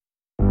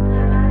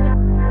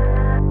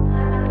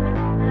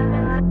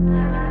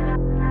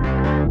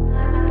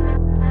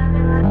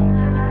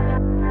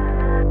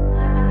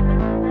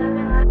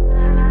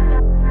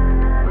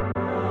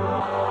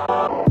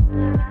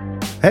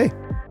Hey,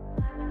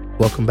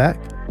 welcome back.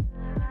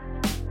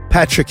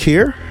 Patrick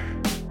here.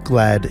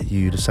 Glad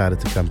you decided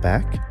to come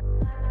back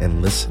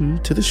and listen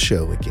to the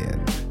show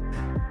again.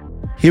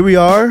 Here we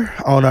are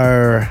on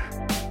our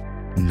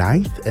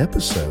 9th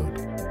episode.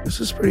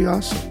 This is pretty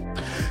awesome.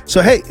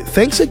 So, hey,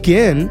 thanks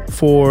again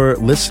for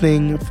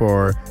listening,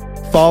 for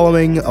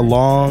following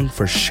along,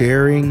 for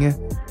sharing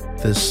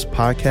this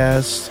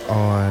podcast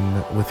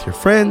with your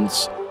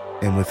friends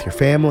and with your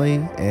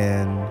family.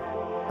 And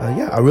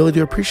I really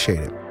do appreciate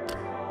it.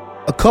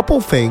 A couple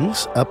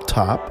things up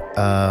top.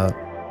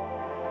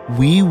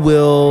 We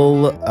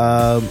will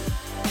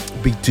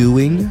be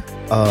doing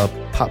a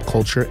pop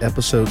culture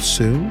episode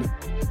soon.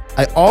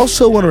 I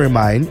also want to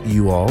remind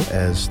you all,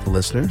 as the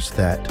listeners,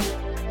 that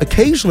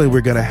occasionally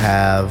we're going to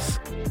have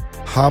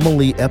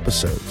homily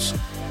episodes.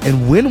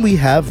 And when we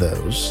have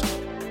those,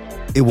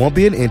 it won't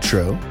be an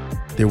intro.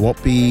 There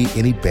won't be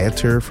any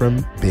banter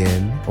from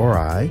Ben or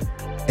I.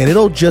 And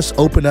it'll just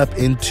open up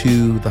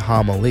into the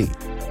homily.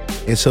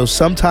 And so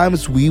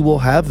sometimes we will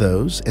have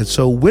those. And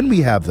so when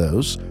we have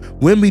those,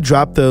 when we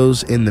drop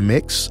those in the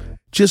mix,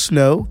 just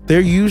know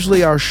they're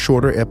usually our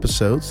shorter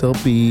episodes. They'll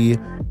be,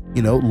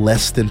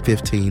 less than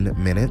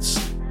 15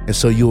 minutes. And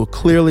so you'll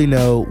clearly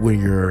know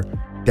when you're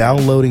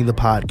downloading the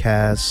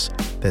podcast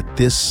that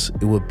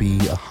it will be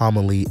a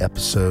homily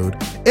episode.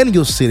 And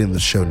you'll see it in the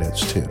show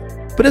notes too.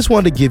 But I just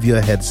wanted to give you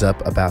a heads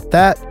up about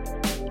that.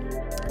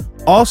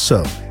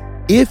 Also,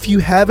 if you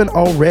haven't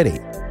already,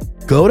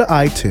 go to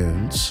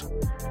iTunes,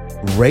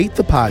 rate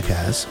the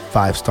podcast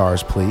 5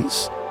 stars,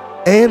 please,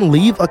 and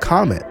leave a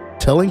comment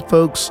telling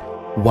folks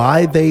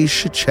why they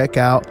should check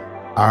out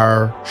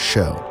our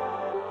show.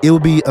 It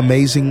would be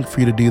amazing for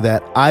you to do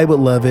that. I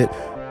would love it.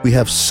 We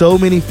have so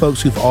many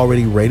folks who've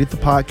already rated the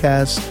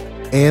podcast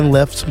and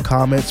left some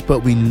comments, but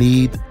we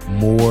need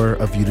more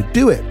of you to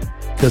do it.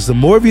 Because the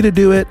more of you to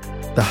do it,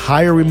 the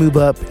higher we move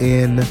up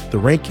in the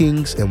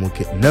rankings, and we'll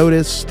get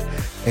noticed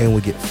and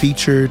we'll get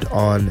featured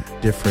on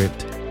different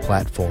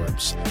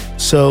platforms.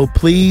 So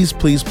please,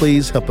 please,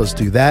 please help us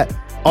do that.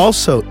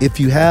 Also, if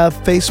you have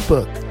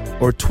Facebook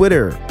or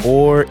Twitter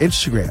or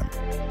Instagram,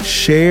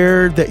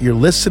 share that you're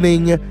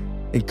listening.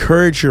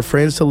 Encourage your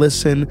friends to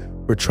listen.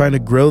 We're trying to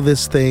grow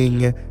this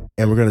thing,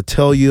 and we're going to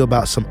tell you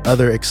about some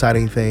other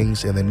exciting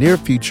things in the near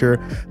future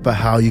about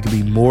how you can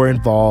be more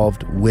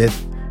involved with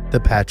the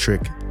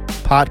Patrick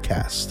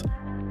Podcast.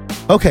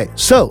 Okay,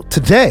 so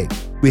today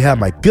we have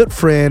my good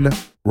friend,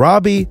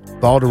 Robbie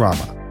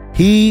Valderrama.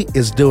 He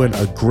is doing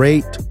a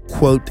great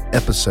quote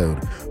episode.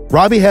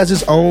 Robbie has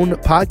his own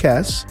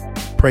podcast,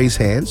 Praise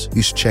Hands.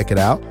 You should check it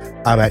out.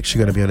 I'm actually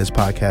going to be on his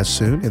podcast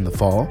soon in the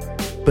fall.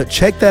 But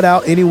check that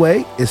out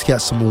anyway. It's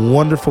got some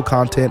wonderful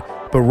content.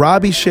 But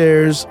Robbie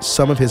shares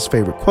some of his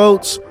favorite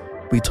quotes.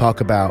 We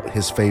talk about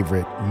his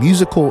favorite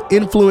musical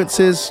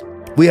influences.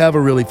 We have a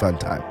really fun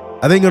time.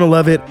 I think you're going to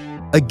love it.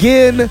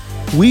 Again,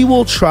 we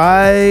will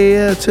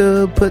try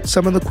to put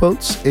some of the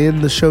quotes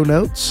in the show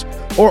notes,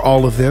 or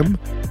all of them.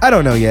 I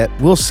don't know yet.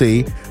 We'll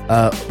see.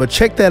 But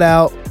check that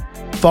out.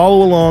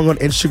 Follow along on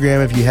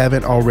Instagram if you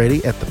haven't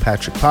already at the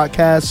Patrick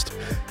Podcast.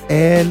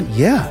 And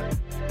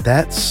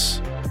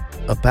that's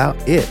about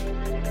it.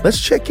 Let's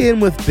check in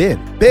with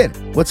Ben. Ben,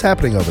 what's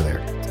happening over there?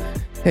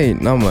 Hey,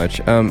 not much.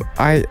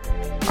 I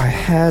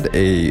had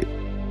a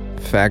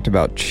fact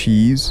about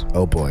cheese.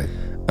 Oh boy.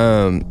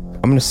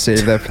 I'm gonna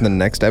save that for the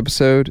next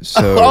episode.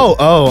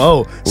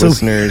 So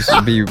listeners,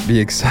 be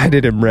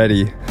excited and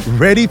ready.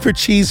 Ready for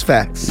cheese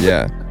facts.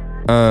 Yeah.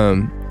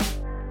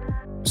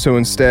 So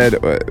instead,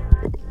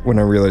 when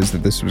I realized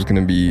that this was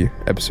going to be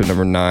episode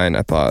number 9,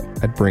 I thought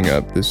I'd bring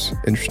up this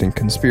interesting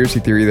conspiracy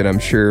theory that I'm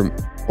sure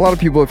a lot of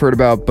people have heard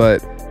about,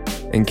 but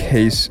in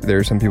case there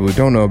are some people who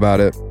don't know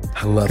about it,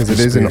 I love because it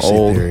isn't an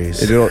old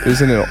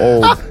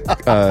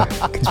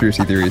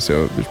conspiracy theory,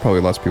 so there's probably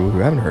lots of people who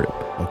haven't heard it.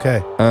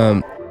 Okay.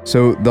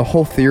 So the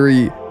whole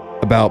theory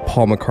about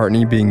Paul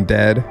McCartney being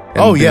dead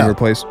and being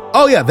replaced.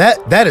 Oh yeah,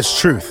 that is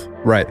truth.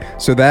 Right.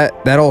 So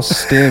that all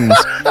stems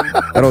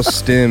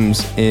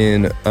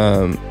in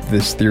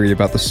this theory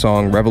about the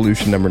song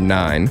Revolution Number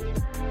 9,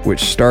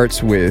 which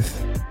starts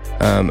with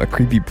a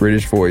creepy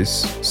British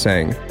voice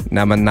saying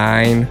number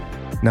 9,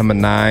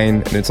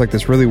 and it's like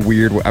this really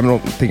weird way. I don't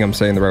think I'm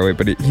saying the right way,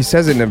 but he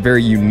says it in a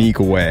very unique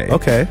way.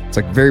 Okay. It's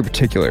like very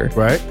particular.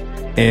 Right.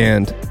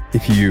 And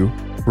if you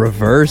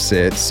reverse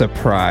it,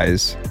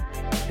 surprise,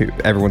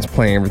 everyone's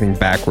playing everything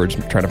backwards,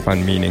 trying to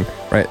find meaning,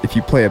 right? If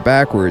you play it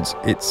backwards,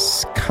 it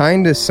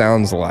kind of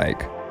sounds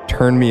like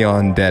Turn Me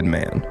On, Dead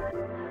Man.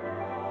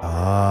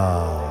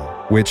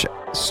 Ah. Which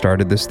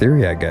started this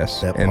theory, I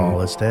guess. That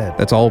Paul is dead.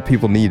 That's all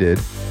people needed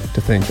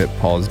to think that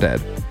Paul is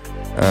dead.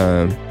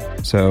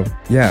 So,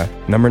 yeah,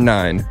 number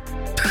 9.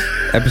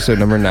 Episode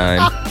number 9.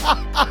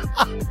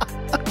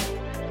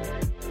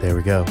 There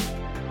we go.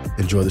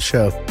 Enjoy the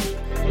show.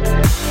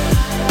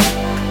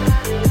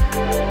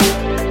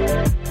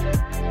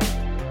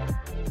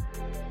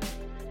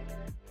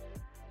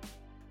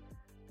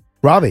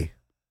 Robbie.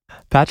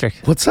 Patrick.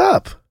 What's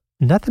up?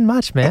 Nothing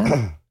much,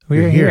 man.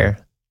 We're here.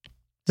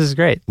 This is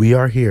great. We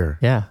are here.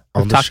 Yeah.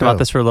 on We've the talked show. about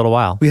this for a little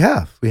while. We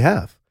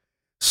have.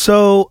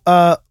 So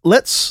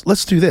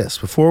let's do this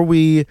before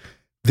we.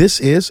 This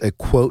is a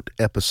quote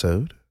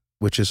episode,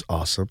 which is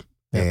awesome,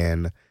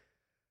 and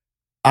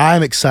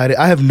I'm excited.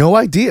 I have no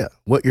idea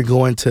what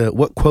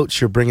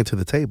quotes you're bringing to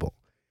the table,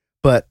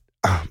 but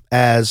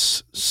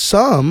as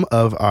some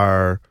of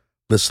our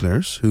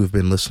listeners who've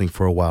been listening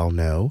for a while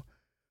know,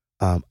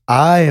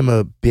 I am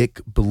a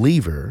big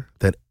believer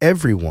that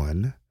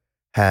everyone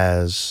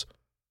has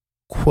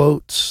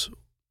quotes,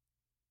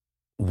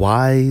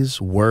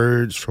 wise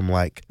words from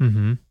like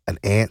Mm-hmm. an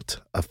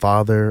aunt, a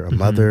father, a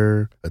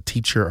mother, a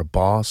teacher, a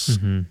boss,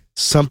 Mm-hmm.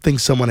 something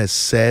someone has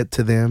said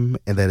to them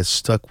and that has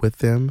stuck with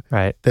them.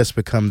 Right. That's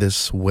become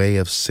this way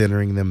of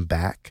centering them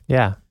back.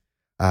 Yeah.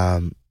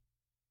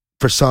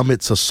 For some,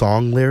 it's a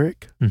song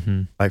lyric,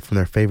 Mm-hmm. like from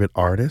their favorite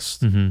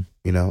artist. Mm-hmm.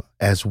 You know,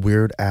 as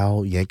Weird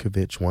Al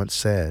Yankovic once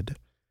said,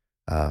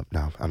 no,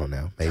 I don't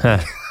know,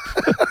 maybe.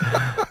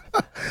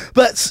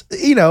 But,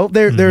 you know,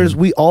 there's,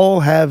 we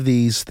all have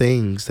these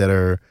things that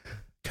are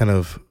kind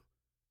of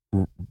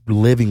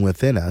living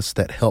within us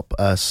that help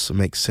us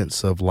make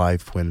sense of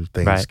life when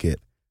things get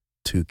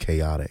too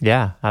chaotic.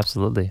 Yeah,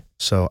 absolutely.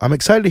 So I'm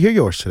excited to hear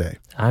yours today.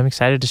 I'm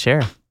excited to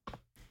share.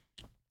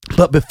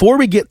 But before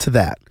we get to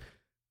that,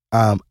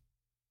 I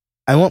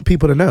want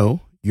people to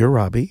know you're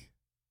Robbie.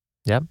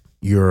 Yep.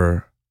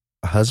 You're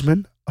a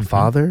husband, a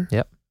father.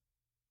 Yep.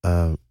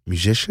 A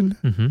musician.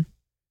 Mm-hmm.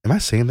 Am I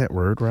saying that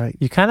word right?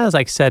 You kind of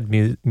like said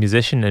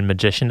musician and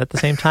magician at the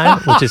same time,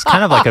 which is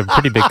kind of like a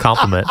pretty big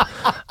compliment.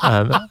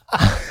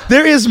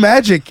 There is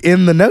magic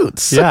in the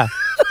notes. Yeah.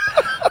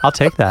 I'll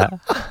take that.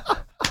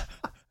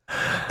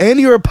 And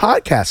you're a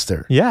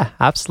podcaster. Yeah,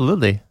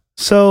 absolutely.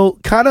 So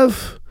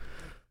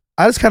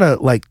I just kind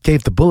of like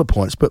gave the bullet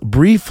points, but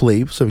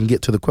briefly, so we can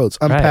get to the quotes,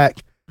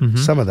 unpack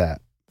some of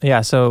that.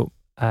 Yeah, so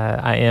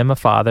I am a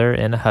father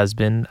and a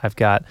husband. I've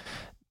got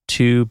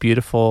 2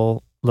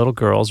 beautiful little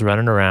girls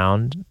running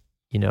around,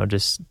 you know,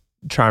 just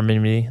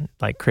charming me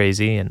like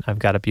crazy. And I've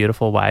got a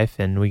beautiful wife,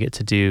 and we get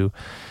to do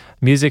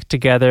music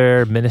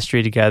together,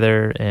 ministry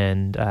together,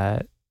 and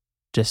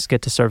just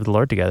get to serve the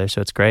Lord together.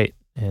 So it's great.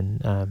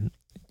 And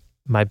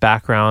my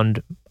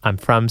background, I'm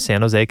from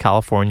San Jose,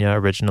 California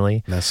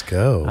originally. Let's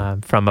go.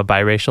 I'm from a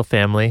biracial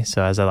family.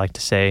 So as I like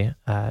to say,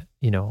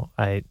 you know,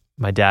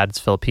 my dad's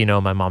Filipino,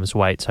 my mom's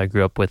white. So I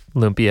grew up with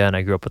lumpia and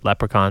I grew up with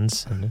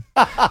leprechauns. And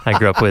I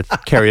grew up with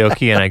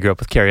karaoke and I grew up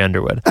with Carrie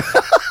Underwood.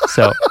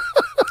 So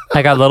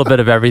I got a little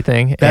bit of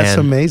everything. That's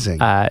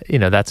amazing. You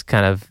know, that's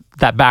kind of,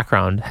 that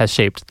background has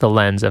shaped the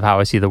lens of how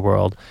I see the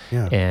world.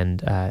 Yeah.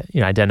 And, you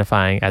know,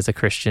 identifying as a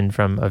Christian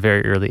from a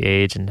very early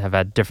age and have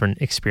had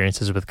different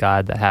experiences with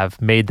God that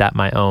have made that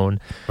my own.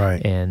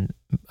 Right. And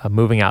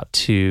moving out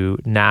to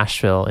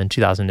Nashville in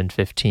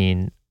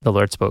 2015, the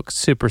Lord spoke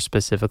super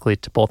specifically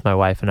to both my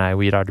wife and I.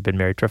 We had already been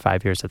married for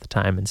 5 years at the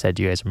time and said,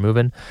 you guys are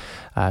moving.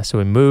 So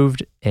we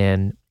moved,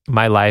 and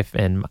my life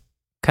and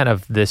kind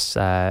of this,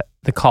 the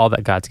call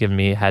that God's given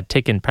me had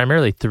taken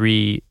primarily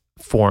 3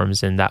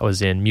 forms, and that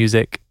was in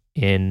music,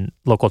 in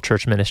local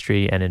church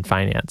ministry, and in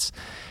finance.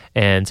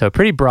 And so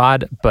pretty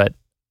broad, but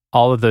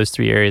all of those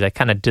 3 areas, I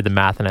kind of did the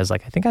math and I was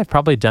like, I think I've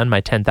probably done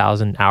my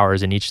 10,000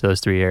 hours in each of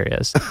those 3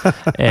 areas.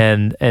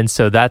 and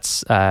so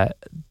that's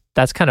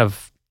kind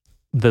of,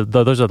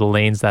 those are the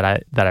lanes that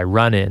I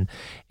run in.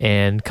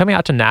 And coming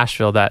out to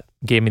Nashville, that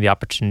gave me the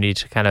opportunity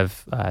to kind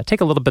of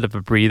take a little bit of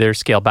a breather,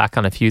 scale back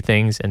on a few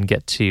things, and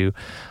get to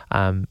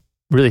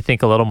really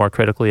think a little more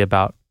critically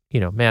about, you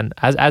know, man,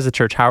 as a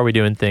church, how are we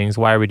doing things?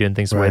 Why are we doing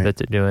things the way that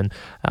they're doing?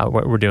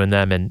 What we're doing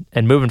them,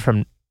 and moving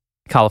from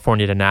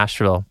California to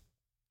Nashville.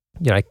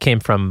 You know, I came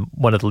from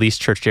one of the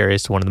least churched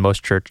areas to one of the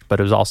most churched, but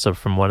it was also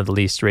from one of the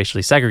least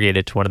racially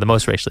segregated to one of the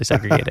most racially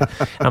segregated.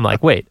 And I'm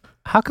like, wait,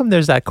 how come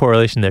there's that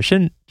correlation there?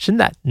 Shouldn't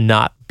that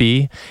not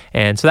be?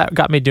 And so that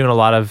got me doing a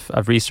lot of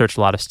research,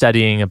 a lot of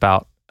studying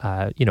about,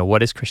 you know, what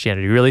does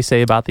Christianity really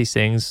say about these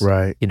things?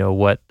 Right. You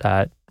know,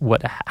 how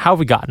have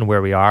we gotten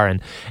where we are?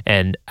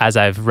 And as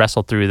I've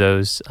wrestled through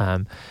those,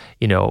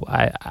 you know,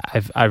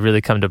 I've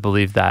really come to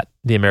believe that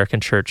the American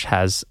church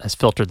has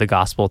filtered the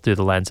gospel through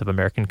the lens of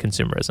American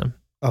consumerism.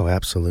 Oh,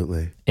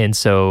 absolutely. And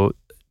so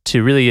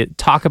to really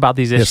talk about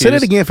these issues. Say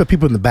it again for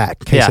people in the back,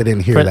 in case I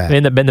didn't hear that.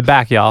 In the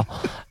back, y'all.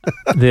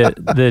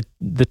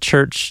 The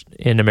church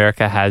in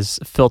America has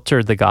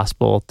filtered the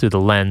gospel through the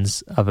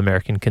lens of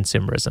American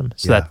consumerism.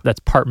 So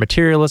that's part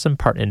materialism,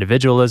 part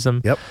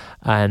individualism. Yep.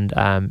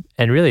 And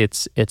really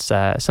it's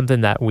something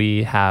that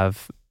we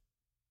have,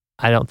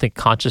 I don't think,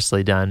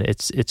 consciously done.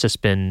 It's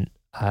just been,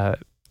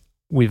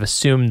 we've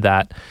assumed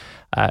that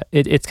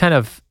it's kind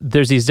of,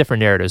 there's these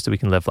different narratives that we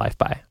can live life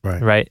by,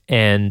 right?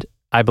 And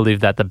I believe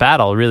that the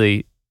battle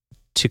really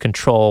to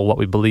control what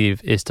we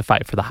believe is to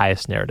fight for the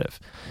highest narrative.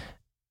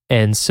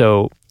 And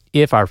so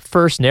if our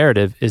first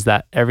narrative is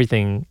that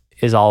everything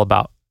is all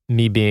about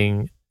me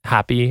being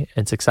happy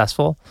and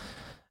successful,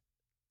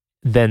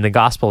 then the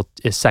gospel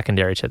is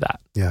secondary to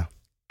that. Yeah.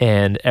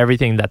 And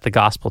everything that the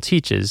gospel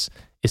teaches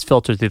is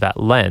filtered through that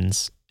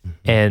lens,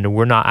 and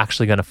we're not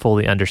actually going to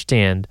fully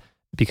understand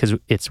because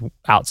it's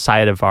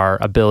outside of our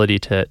ability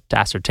to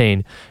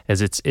ascertain,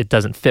 as it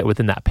doesn't fit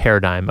within that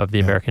paradigm of the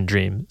American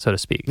dream, so to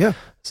speak. Yeah.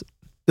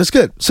 That's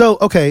good. So,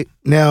 okay,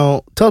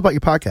 now tell us about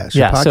your podcast.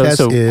 Your podcast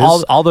so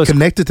is all those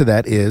connected to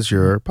that is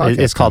your podcast.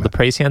 It's called the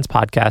Praise Hands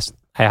Podcast.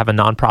 I have a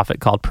nonprofit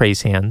called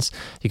Praise Hands.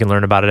 You can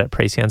learn about it at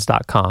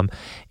praisehands.com.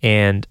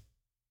 And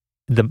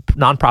the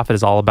nonprofit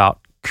is all about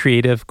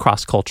creative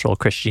cross-cultural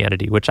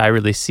Christianity, which I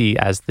really see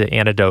as the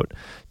antidote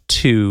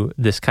to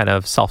this kind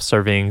of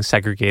self-serving,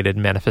 segregated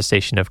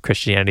manifestation of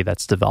Christianity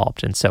that's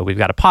developed. And so we've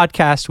got a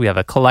podcast, we have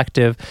a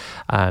collective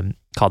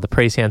called the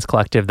Praise Hands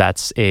Collective.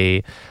 That's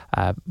a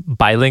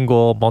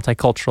bilingual,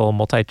 multicultural,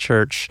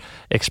 multi-church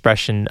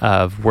expression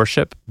of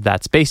worship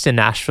that's based in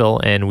Nashville,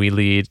 and we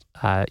lead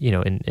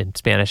in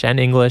Spanish and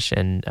English,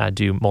 and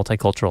do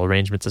multicultural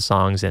arrangements of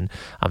songs, and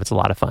it's a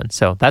lot of fun.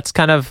 So that's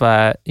kind of,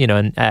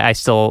 and I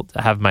still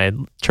have my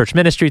church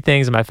ministry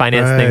things and my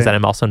finance things that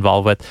I'm also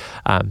involved with.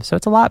 So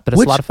it's a lot, but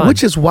it's a lot of fun.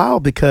 Which is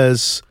wild,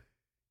 because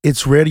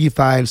it's rare you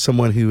find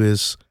someone who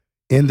is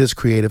in this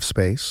creative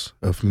space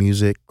of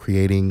music,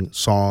 creating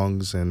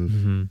songs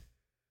and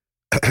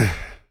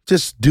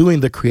just doing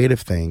the creative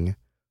thing,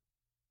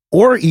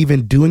 or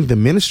even doing the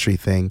ministry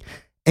thing,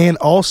 and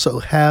also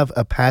have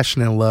a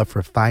passion and love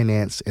for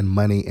finance and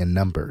money and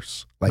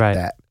numbers like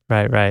that.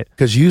 Right.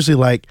 Because usually,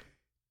 like,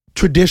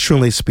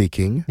 traditionally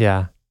speaking,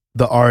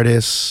 the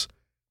artist,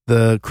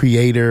 the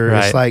creator,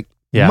 it's like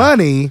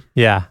money.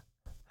 Yeah.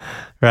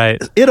 Right.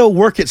 It'll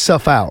work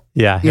itself out.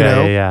 Yeah. You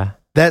know? Yeah.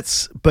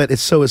 But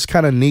it's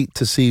kind of neat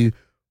to see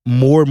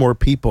more and more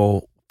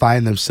people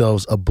find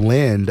themselves a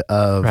blend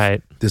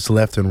of this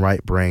left and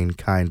right brain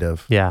kind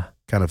of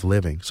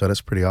living. So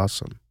that's pretty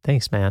awesome.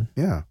 Thanks, man.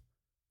 Yeah.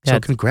 So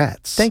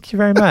congrats. Thank you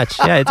very much.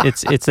 Yeah,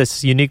 it's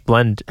this unique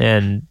blend,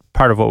 and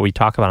part of what we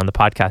talk about on the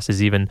podcast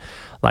is even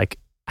like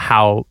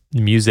how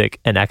music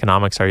and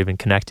economics are even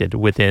connected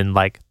within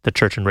like the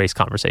church and race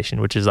conversation,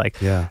 which is like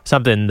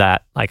something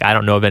that like I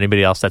don't know of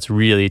anybody else that's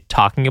really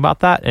talking about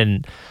that.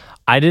 And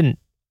I didn't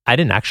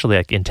actually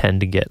like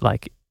intend to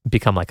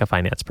become like a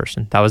finance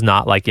person. That was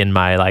not like in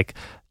my like,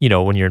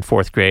 when you're in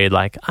fourth grade,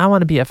 like I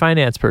want to be a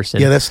finance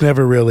person. Yeah, that's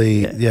never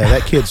really. Yeah,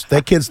 that kid's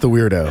the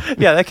weirdo.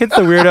 Yeah, that kid's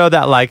the weirdo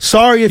that like.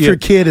 Sorry if your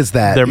kid is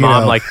that. Their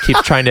mom like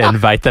keeps trying to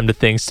invite them to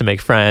things to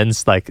make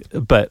friends. Like,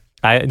 but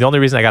the only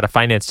reason I got a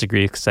finance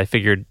degree because I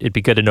figured it'd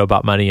be good to know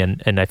about money,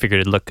 and I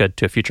figured it'd look good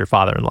to a future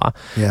father-in-law.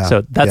 Yeah.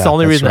 So that's the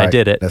only reason I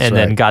did it. And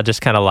then God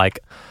just kind of like,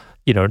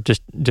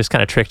 just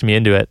kind of tricked me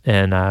into it,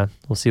 and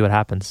we'll see what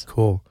happens.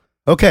 Cool.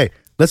 Okay,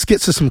 let's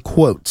get to some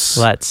quotes.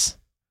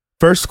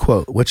 First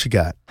quote, what you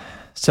got?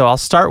 So I'll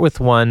start with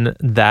one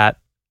that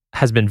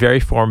has been very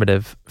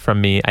formative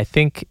from me. I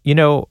think,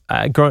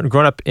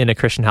 growing up in a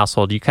Christian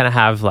household, you kind of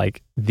have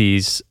like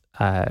these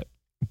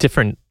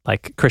different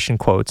like Christian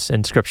quotes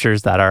and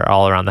scriptures that are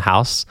all around the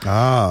house.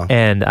 Oh.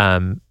 And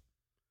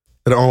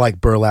that are on like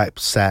burlap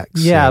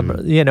sacks. Yeah,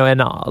 and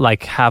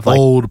like have like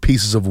old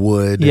pieces of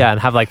wood. Yeah,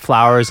 and have like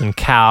flowers and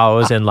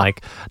cows and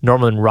like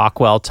Norman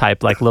Rockwell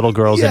type like little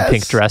girls in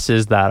pink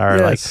dresses that are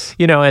like,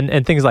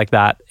 and things like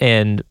that.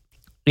 And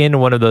in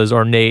one of those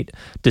ornate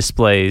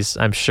displays,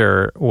 I'm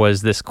sure,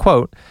 was this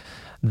quote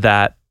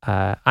that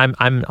I'm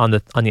on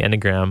the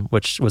Enneagram,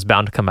 which was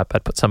bound to come up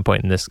at some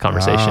point in this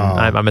conversation. Oh.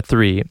 I'm a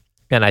 3,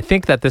 and I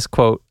think that this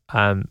quote,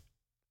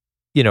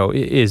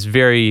 is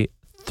very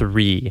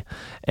 3,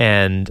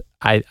 and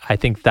I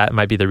think that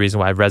might be the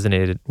reason why I've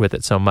resonated with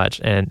it so much.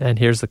 And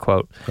here's the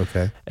quote.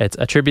 Okay. It's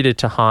attributed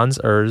to Hans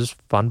Urs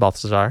von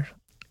Balthasar,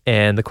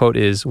 and the quote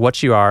is,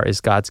 "What you are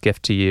is God's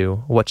gift to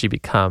you. What you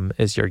become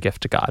is your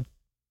gift to God."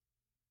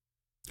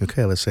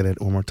 Okay, let's say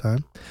that one more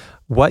time.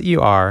 What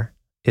you are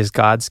is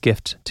God's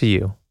gift to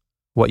you.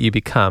 What you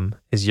become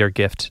is your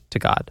gift to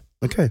God.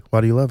 Okay, why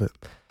do you love it?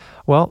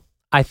 Well,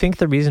 I think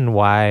the reason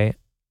why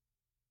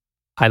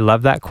I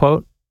love that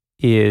quote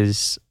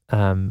is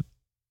I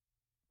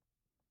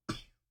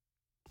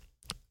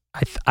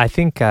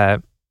think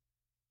I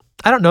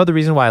don't know the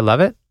reason why I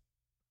love it.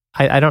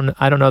 I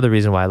don't know the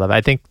reason why I love it.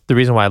 I think the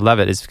reason why I love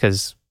it is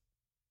because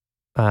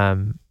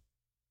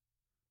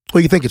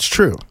well, you think it's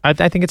true. I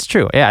think it's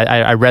true.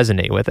 Yeah, I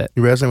resonate with it.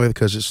 You resonate with it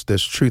because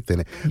there's truth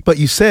in it. But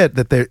you said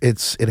that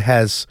it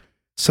has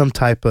some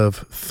type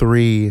of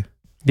 3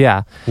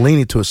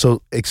 leaning to it.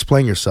 So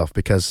explain yourself,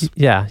 because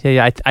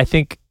I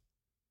think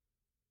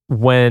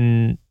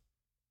when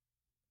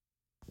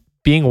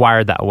being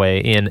wired that way,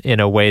 in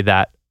a way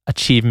that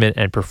achievement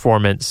and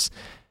performance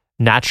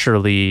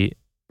naturally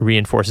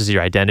reinforces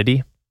your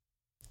identity,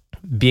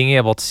 being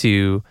able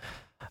to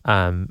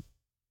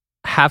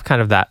have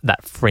kind of that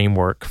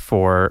framework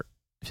for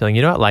feeling,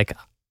 like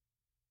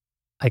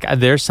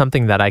there's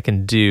something that I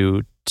can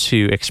do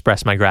to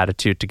express my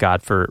gratitude to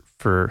God for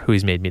who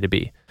He's made me to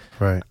be.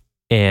 Right.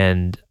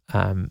 And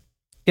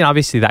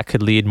obviously that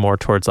could lead more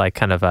towards like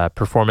kind of a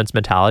performance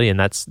mentality, and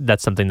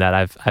that's something that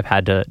I've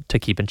had to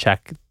keep in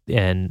check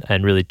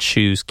and really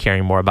choose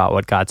caring more about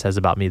what God says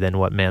about me than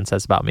what man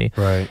says about me,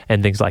 right,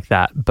 and things like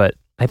that. But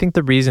I think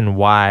the reason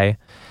why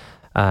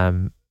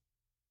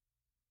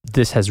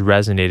this has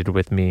resonated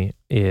with me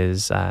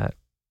is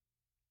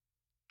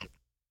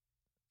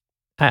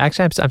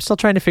I'm still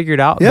trying to figure it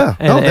out. Yeah,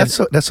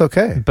 that's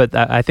okay. But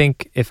I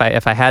think if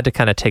I had to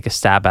kind of take a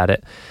stab at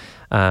it,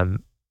 I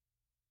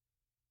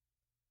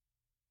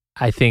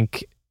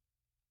think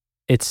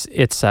it's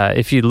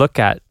if you look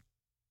at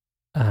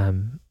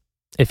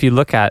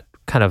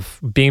kind of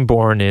being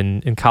born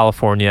in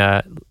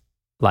California,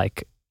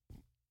 like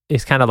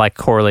it's kind of like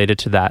correlated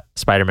to that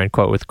Spider-Man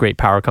quote with great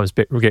power comes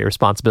great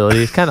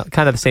responsibility. It's kind of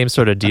the same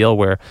sort of deal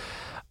where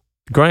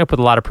growing up with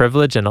a lot of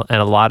privilege and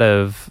a lot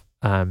of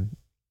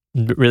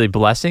really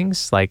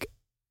blessings, like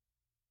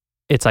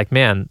it's like,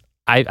 man,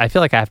 I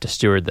feel like I have to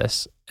steward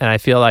this, and I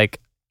feel like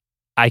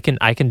I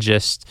can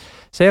just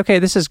say, okay,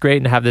 this is great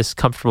and have this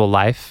comfortable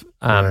life.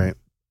 Right.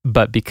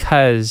 But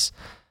because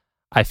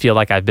I feel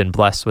like I've been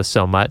blessed with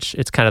so much,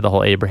 it's kind of the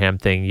whole Abraham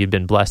thing. You've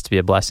been blessed to be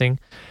a blessing.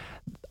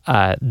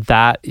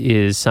 That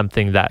is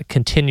something that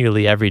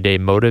continually every day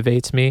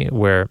motivates me,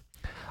 where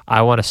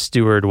I want to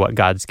steward what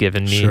God's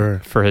given me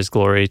for his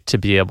glory, to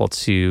be able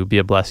to be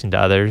a blessing to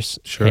others.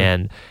 Sure.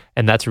 And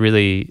that's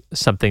really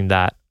something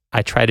that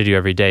I try to do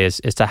every day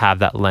is to have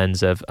that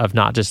lens of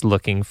not just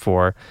looking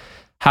for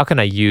how can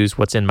I use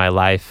what's in my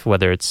life,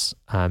 whether it's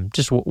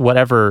just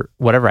whatever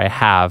I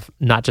have,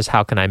 not just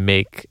how can I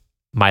make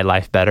my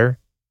life better,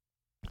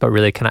 but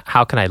really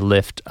how can I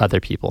lift other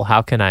people?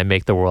 How can I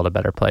make the world a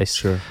better place?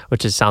 Sure.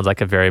 Which sounds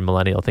like a very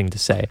millennial thing to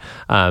say.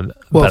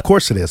 Well, of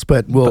course it is,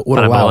 but we'll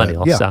I'm a allow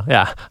millennial, it. so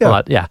yeah.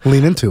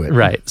 Lean into it.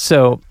 Right.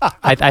 So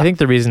I think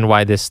the reason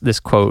why this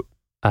quote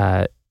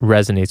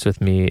resonates with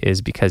me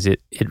is because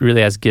it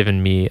really has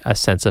given me a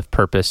sense of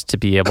purpose to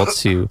be able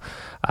to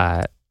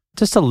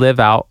just to live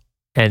out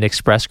and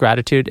express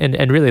gratitude,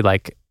 and really,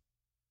 like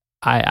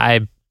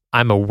I'm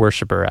a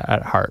worshiper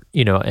at heart,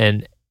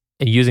 and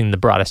using the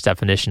broadest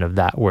definition of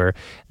that, where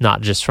not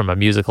just from a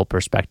musical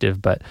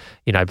perspective, but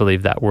I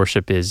believe that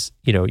worship is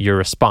your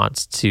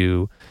response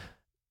to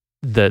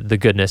the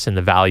goodness and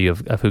the value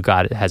of who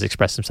God has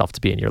expressed himself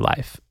to be in your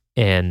life.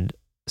 And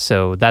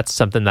so that's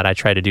something that I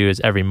try to do, is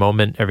every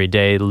moment, every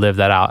day, live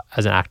that out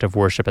as an act of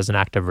worship, as an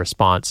act of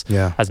response,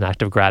 as an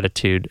act of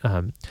gratitude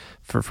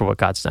for what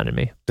God's done in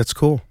me. That's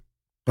cool.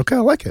 Okay, I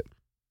like it.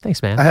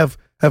 Thanks, man. I have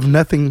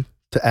nothing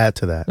to add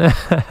to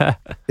that.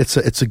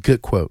 It's a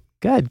good quote.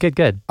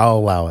 Good. I'll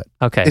allow it.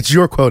 Okay. It's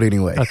your quote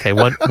anyway. Okay,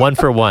 one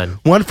for one.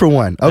 One for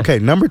one. Okay,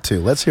 number 2.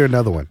 Let's hear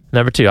another one.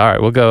 Number 2. All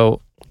right, we'll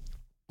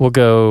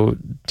go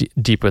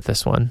deep with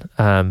this one.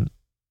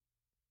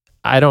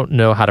 I don't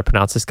know how to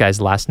pronounce this guy's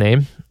last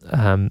name,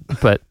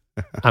 but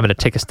I'm going to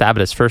take a stab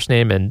at his first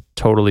name and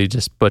totally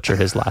just butcher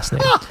his last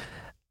name.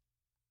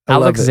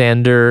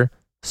 Alexander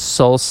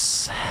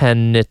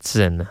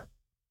Solzhenitsyn.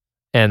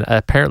 And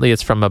apparently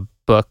it's from a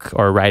book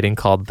or writing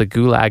called The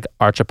Gulag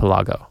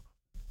Archipelago.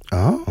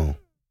 Oh.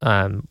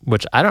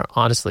 Which I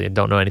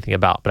don't know anything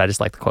about, but I just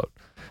like the quote.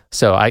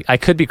 So I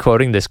could be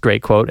quoting this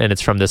great quote, and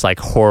it's from this like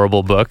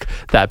horrible book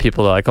that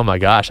people are like, oh my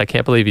gosh, I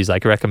can't believe he's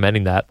like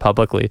recommending that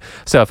publicly.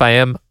 So if I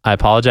am, I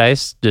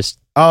apologize. Just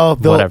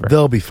whatever.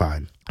 They'll be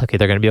fine. Okay,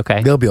 they're going to be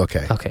okay? They'll be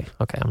okay. Okay,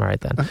 I'm all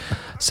right then.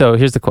 So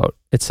here's the quote.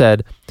 It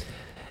said,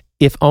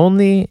 "If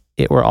only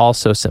it were all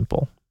so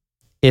simple.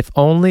 If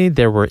only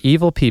there were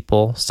evil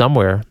people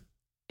somewhere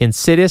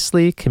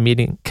insidiously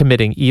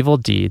committing evil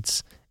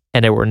deeds,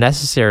 and it were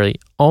necessary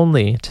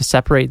only to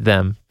separate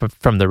them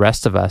from the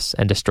rest of us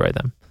and destroy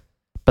them.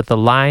 But the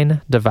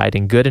line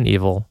dividing good and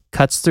evil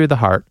cuts through the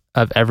heart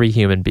of every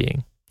human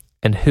being.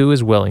 And who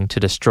is willing to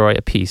destroy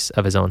a piece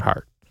of his own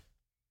heart?"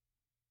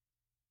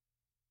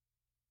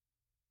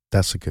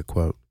 That's a good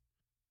quote.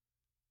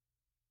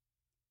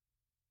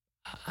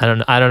 I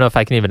don't know if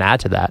I can even add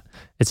to that.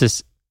 It's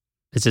just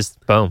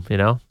boom,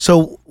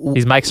 So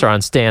these mics are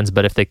on stands,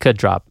 but if they could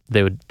drop,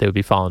 they would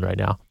be falling right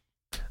now.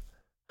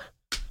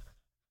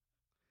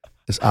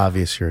 It's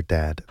obvious you're a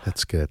dad.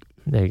 That's good.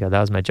 There you go.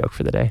 That was my joke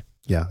for the day.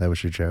 Yeah, that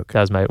was your joke.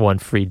 That was my one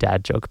free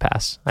dad joke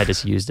pass. I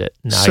just used it.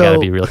 Now I got to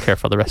be real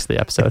careful the rest of the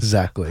episode.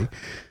 Exactly.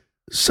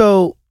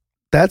 So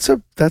that's a,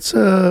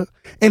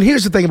 and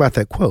here's the thing about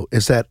that quote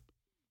is that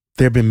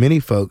there have been many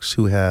folks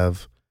who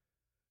have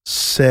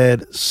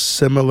said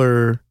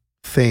similar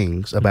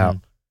things about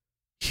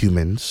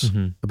humans,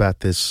 about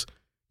this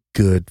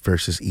good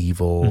versus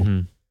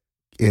evil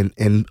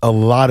in a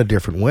lot of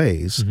different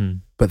ways.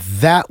 But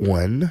that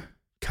one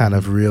kind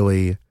of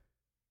really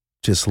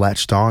just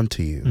latched on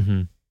to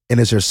you. And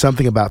is there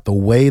something about the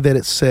way that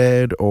it's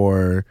said,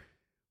 or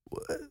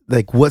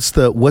like what's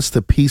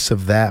the piece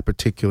of that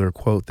particular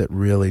quote that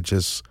really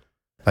just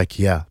like,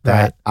 yeah,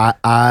 that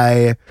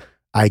I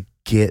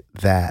get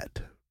that.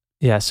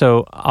 Yeah.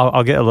 So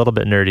I'll get a little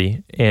bit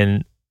nerdy.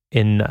 In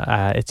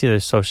it's either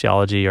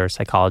sociology or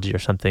psychology or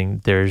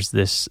something. There's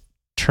this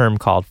term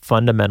called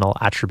fundamental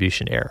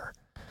attribution error,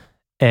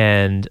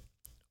 and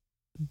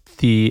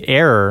the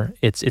error,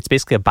 it's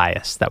basically a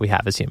bias that we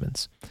have as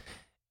humans.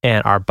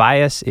 And our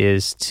bias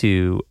is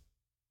to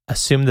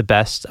assume the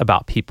best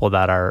about people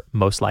that are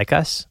most like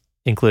us,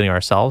 including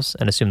ourselves,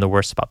 and assume the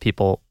worst about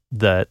people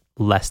the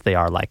less they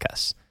are like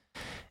us.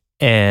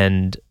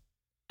 And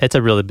it's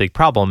a really big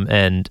problem.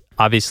 And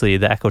obviously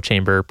the echo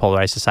chamber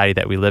polarized society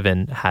that we live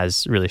in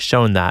has really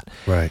shown that.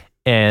 Right.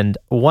 And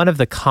one of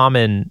the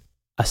common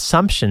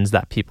assumptions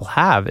that people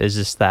have is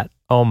just that,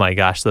 oh my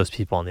gosh, those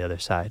people on the other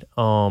side,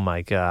 oh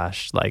my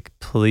gosh, like,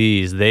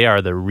 please, they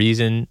are the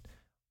reason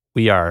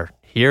we are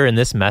here in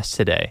this mess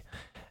today.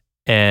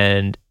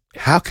 And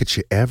how could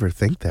you ever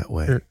think that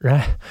way?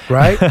 Right.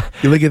 Right?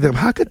 You look at them,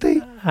 how could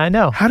they? I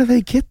know. How do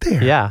they get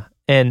there? Yeah.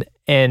 And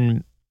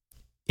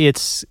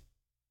it's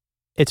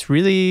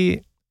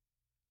really,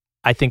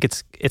 I think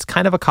it's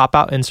kind of a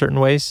cop-out in certain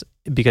ways,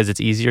 because it's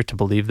easier to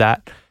believe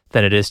that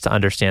than it is to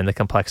understand the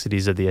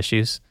complexities of the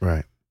issues.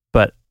 Right.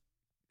 But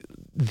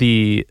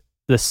the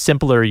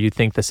simpler you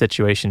think the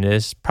situation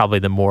is, probably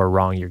the more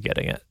wrong you're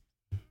getting it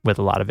with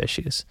a lot of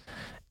issues.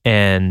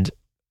 And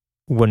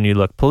when you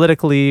look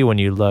politically, when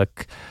you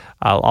look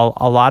a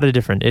lot of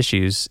different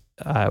issues,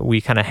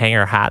 we kind of hang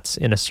our hats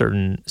in a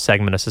certain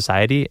segment of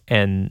society,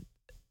 and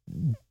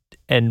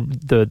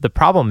the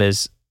problem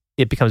is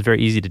it becomes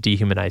very easy to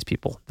dehumanize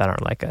people that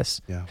aren't like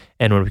us. Yeah.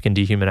 And when we can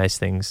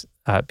dehumanize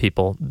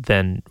people,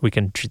 then we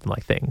can treat them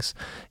like things,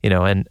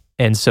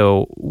 and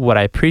so what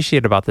I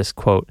appreciate about this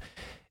quote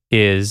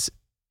is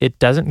it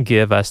doesn't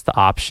give us the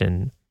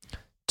option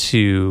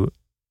to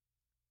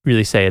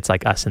really say it's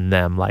like us and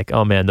them, like,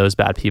 oh man, those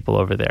bad people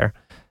over there,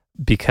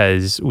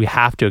 because we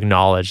have to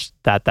acknowledge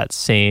that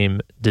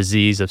same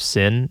disease of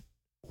sin,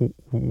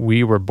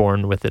 we were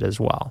born with it as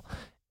well.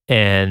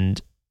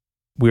 And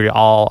we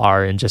all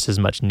are in just as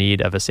much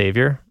need of a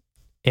savior.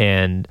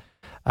 And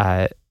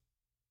I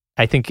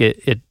think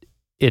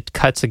it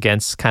cuts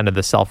against kind of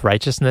the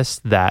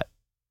self-righteousness that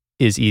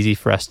is easy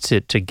for us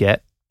to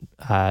get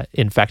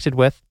infected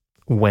with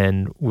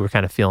when we're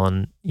kind of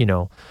feeling,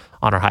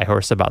 on our high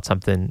horse about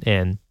something.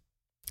 And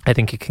I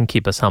think it can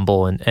keep us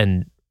humble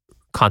and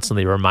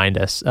constantly remind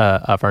us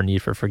of our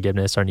need for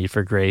forgiveness, our need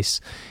for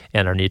grace,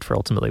 and our need for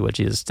ultimately what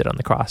Jesus did on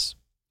the cross.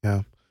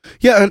 Yeah.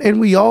 Yeah, and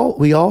we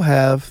all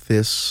have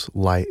this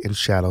light and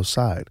shadow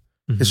side.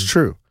 Mm-hmm. It's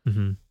true.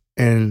 Mm-hmm.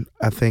 And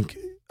I think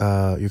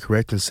you're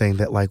correct in saying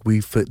that, like,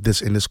 we fit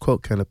this in this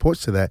quote kind of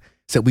points to that,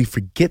 is that we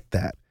forget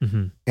that.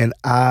 Mm-hmm. And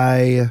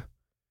I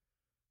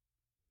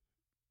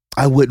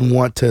wouldn't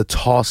want to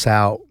toss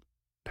out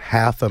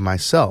half of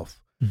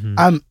myself.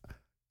 Mm-hmm.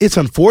 It's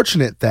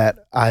unfortunate that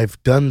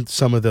I've done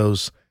some of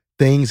those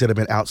things that have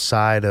been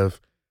outside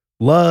of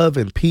love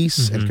and peace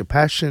mm-hmm. and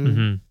compassion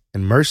mm-hmm.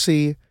 and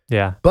mercy.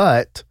 Yeah.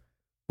 But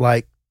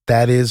like,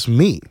 that is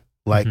me.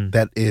 Like mm-hmm.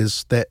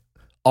 that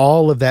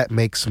all of that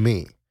makes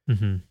me.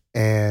 Mm-hmm.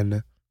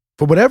 And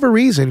for whatever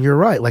reason, you're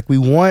right. Like, we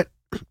want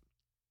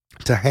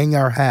to hang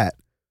our hat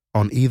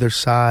on either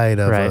side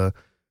of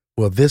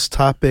this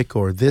topic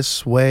or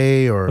this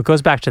way, or it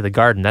goes back to the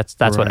garden. That's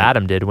right. what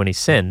Adam did when he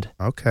sinned.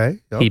 Okay.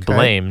 He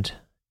blamed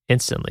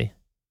instantly.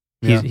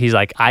 Yeah. He's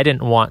like, I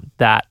didn't want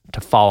that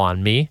to fall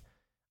on me.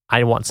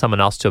 I want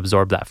someone else to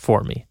absorb that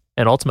for me.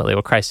 And ultimately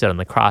what Christ did on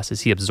the cross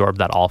is he absorbed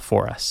that all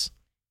for us.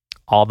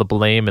 All the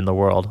blame in the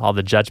world, all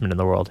the judgment in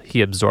the world,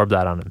 he absorbed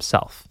that on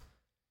himself.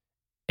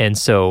 And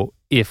so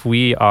if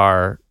we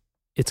are,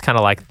 it's kind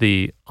of like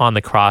on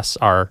the cross,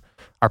 our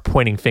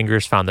pointing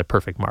fingers found the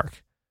perfect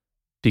mark,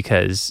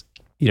 because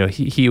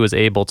he was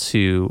able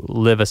to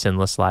live a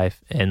sinless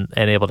life and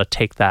able to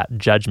take that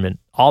judgment,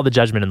 all the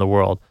judgment in the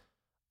world,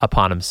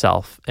 upon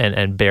himself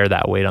and bear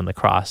that weight on the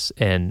cross.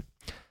 And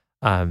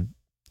to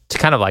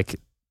kind of like,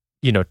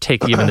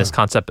 take even this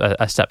concept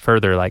a step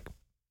further, like,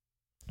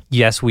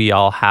 yes, we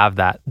all have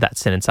that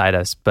sin inside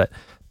us, but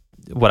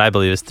what I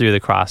believe is through the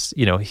cross,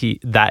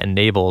 that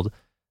enabled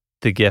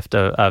the gift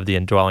of the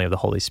indwelling of the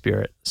Holy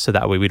Spirit, so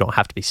that way we don't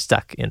have to be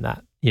stuck in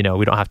that. We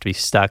don't have to be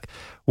stuck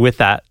with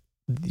that.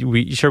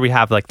 We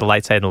have like the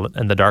light side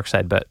and the dark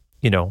side, but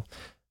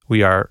we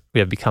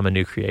have become a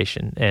new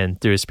creation, and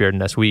through His Spirit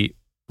in us, we,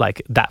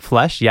 like, that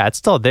flesh, yeah, it's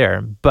still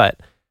there,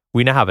 but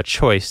we now have a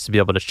choice to be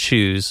able to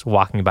choose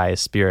walking by His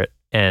Spirit,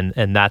 and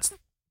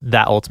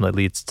that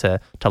ultimately leads to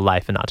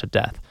life and not to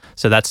death.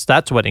 So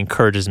that's what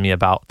encourages me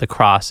about the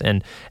cross,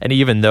 and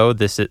even though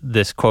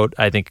this quote,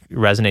 I think,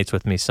 resonates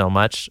with me so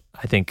much,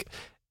 I think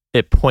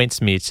it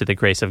points me to the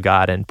grace of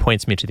God and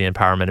points me to the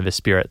empowerment of His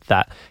Spirit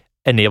that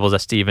enables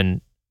us to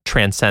even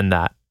transcend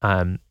that,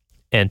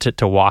 and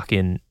to walk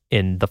in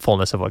the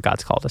fullness of what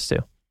God's called us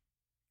to.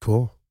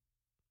 Cool.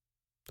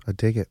 I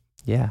dig it.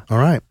 Yeah. All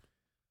right.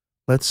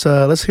 Let's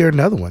hear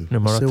another one.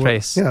 Numero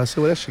tres. Yeah, let's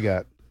see what else you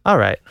got. All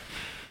right.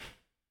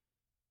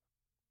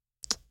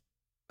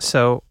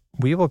 So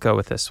we will go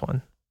with this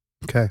one.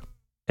 Okay.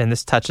 And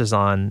this touches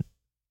on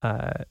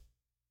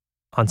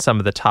some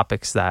of the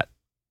topics that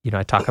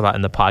I talk about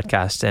in the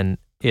podcast, and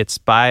it's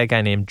by a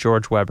guy named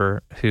George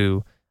Weber,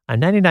 who I'm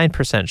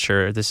 99%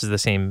 sure this is the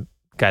same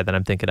guy that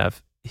I'm thinking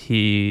of.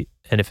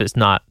 And if it's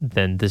not,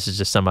 then this is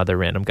just some other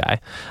random guy.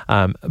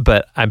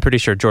 But I'm pretty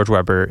sure George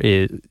Weber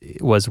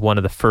was one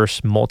of the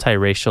first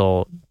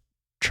multiracial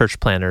church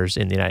planters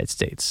in the United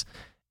States.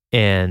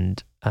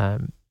 And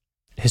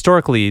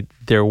historically,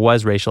 there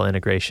was racial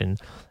integration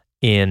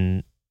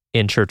in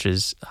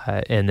churches.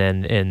 And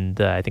then in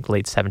the, I think,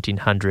 late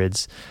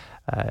 1700s,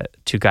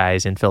 two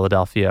guys in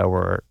Philadelphia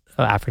were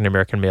African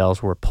American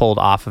males were pulled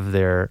off of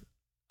their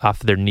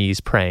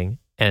knees praying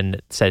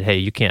and said, "Hey,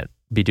 you can't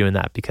be doing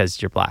that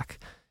because you're black,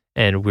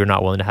 and we're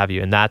not willing to have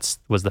you." And that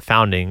was the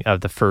founding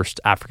of the first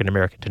African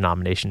American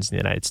denominations in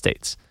the United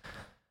States.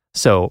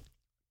 So,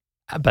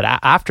 but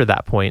after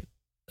that point,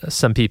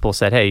 some people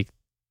said, "Hey,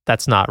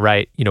 that's not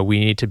right. We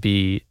need to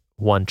be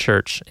one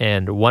church."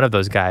 And one of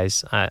those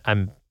guys,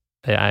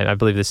 I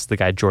believe this is the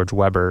guy, George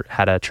Weber,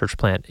 had a church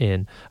plant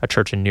in a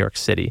church in New York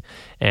City.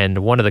 And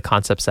one of the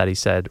concepts that he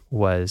said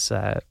was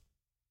that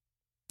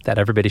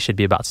everybody should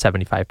be about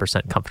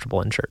 75%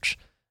 comfortable in church.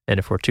 And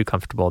if we're too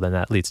comfortable, then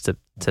that leads to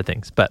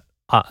things. But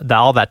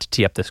all that to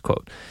tee up this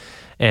quote.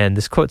 And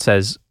this quote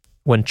says,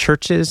 "When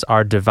churches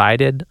are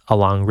divided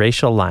along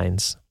racial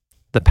lines,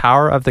 the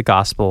power of the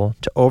gospel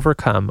to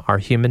overcome our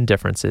human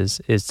differences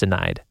is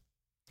denied.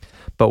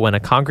 But when a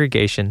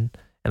congregation,"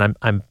 and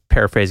I'm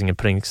paraphrasing and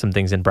putting some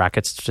things in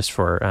brackets just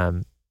for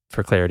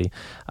clarity,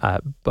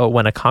 "but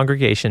when a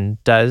congregation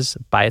does,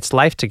 by its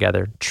life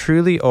together,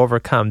 truly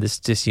overcome this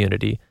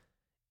disunity,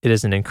 it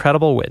is an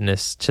incredible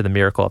witness to the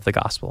miracle of the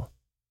gospel."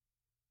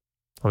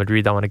 I'm going to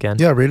read that one again.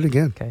 Yeah, read it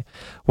again. Okay.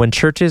 "When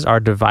churches are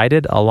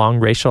divided along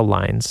racial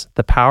lines,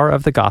 the power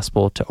of the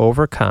gospel to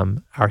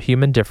overcome our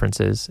human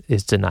differences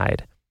is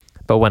denied.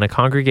 But when a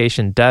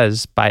congregation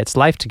does, by its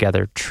life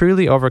together,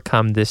 truly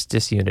overcome this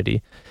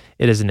disunity,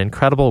 it is an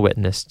incredible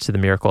witness to the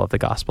miracle of the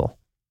gospel."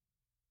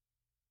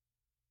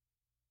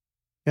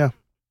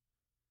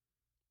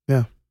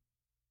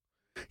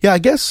 Yeah, I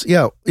guess,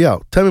 yeah.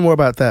 Tell me more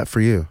about that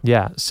for you.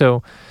 Yeah.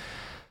 So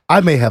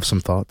I may have some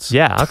thoughts.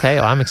 yeah, okay.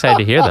 Well, I'm excited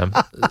to hear them.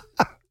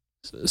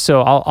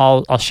 So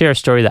I'll share a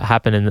story that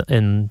happened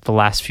in the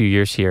last few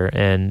years here.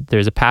 And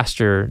there's a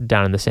pastor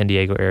down in the San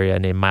Diego area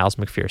named Miles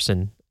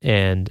McPherson,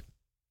 and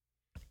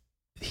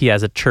he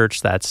has a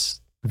church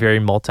that's very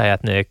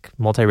multi-ethnic,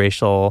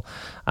 multiracial.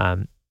 I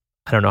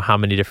don't know how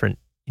many different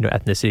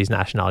ethnicities,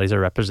 nationalities are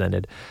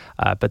represented,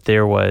 but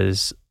there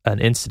was an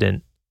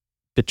incident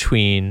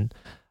between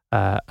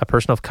a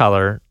person of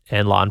color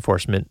and law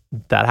enforcement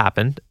that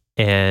happened,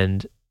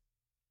 and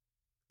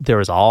there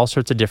was all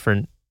sorts of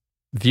different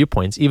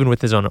viewpoints, even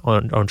with his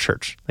own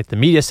church. Like the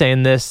media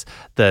saying this,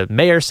 the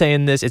mayor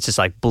saying this. It's just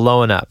like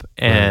blowing up,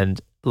 and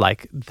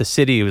like the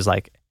city was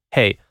like,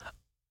 "Hey,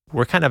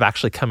 we're kind of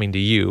actually coming to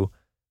you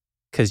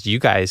because you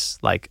guys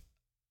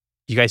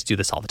do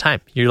this all the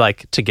time. You're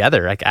like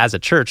together, like as a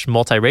church,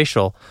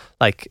 multiracial.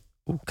 Like,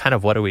 kind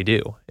of what do we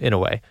do in a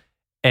way?"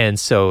 And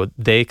so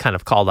they kind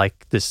of called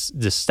like this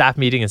staff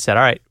meeting and said,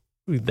 "All right,"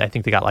 I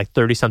think they got like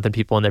 30 something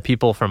people in there,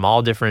 people from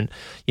all different,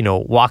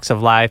 walks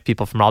of life,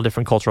 people from all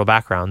different cultural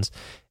backgrounds.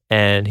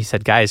 And he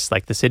said, "Guys,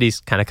 like the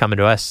city's kind of coming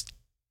to us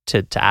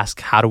to ask,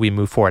 how do we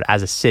move forward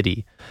as a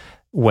city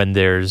when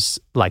there's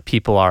like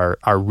people are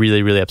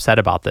really, really upset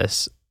about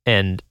this?"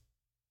 And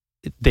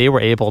they were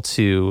able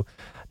to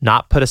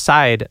not put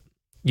aside,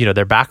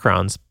 their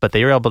backgrounds, but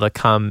they were able to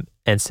come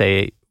and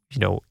say,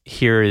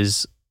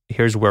 here's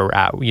where we're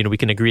at. We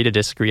can agree to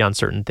disagree on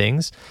certain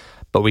things,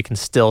 but we can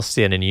still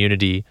stand in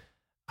unity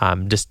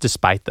just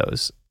despite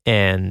those.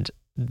 And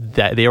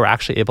that they were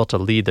actually able to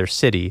lead their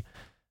city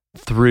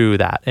through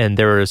that. And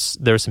there were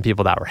some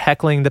people that were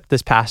heckling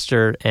this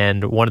pastor,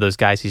 and one of those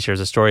guys, he shares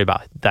a story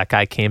about that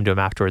guy came to him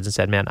afterwards and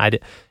said, "Man,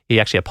 he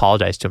actually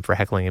apologized to him for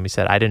heckling him. He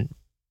said, I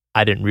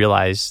didn't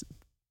realize,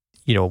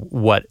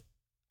 what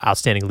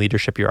outstanding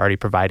leadership you're already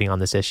providing on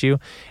this issue,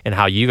 and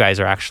how you guys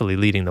are actually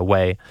leading the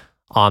way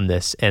on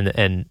this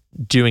and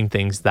doing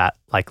things that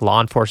like law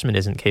enforcement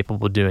isn't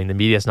capable of doing, the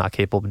media is not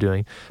capable of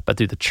doing, but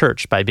through the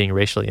church, by being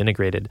racially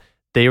integrated,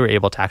 they were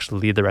able to actually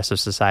lead the rest of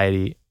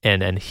society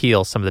and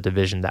heal some of the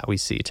division that we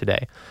see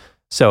today."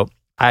 So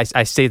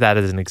I say that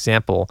as an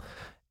example.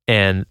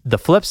 And the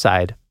flip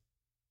side,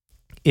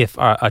 if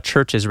a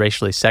church is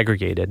racially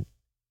segregated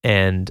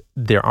and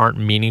there aren't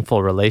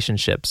meaningful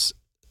relationships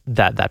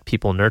that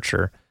people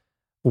nurture,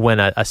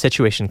 when a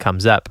situation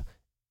comes up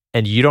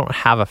and you don't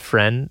have a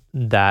friend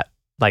that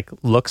like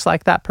looks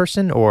like that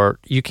person, or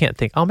you can't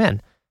think, "Oh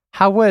man,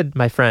 how would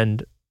my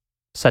friend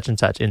such and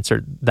such,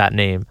 insert that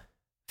name,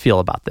 feel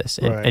about this?"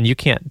 And you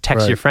can't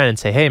text your friend and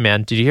say, "Hey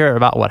man, did you hear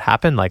about what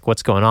happened? Like,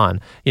 what's going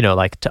on?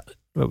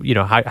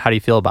 How do you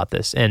feel about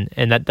this?" And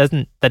that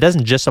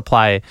doesn't just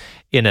apply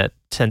in a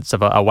sense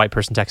of a white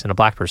person texting a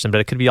black person, but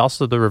it could be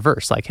also the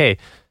reverse. Like, "Hey,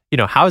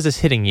 how is this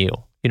hitting you?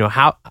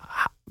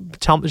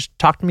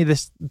 Talk to me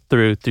this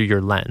through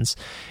your lens."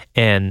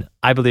 And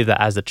I believe that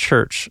as a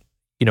church,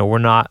 we're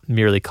not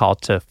merely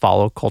called to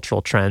follow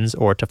cultural trends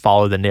or to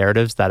follow the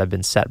narratives that have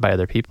been set by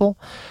other people,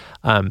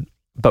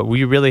 but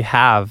we really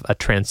have a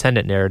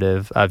transcendent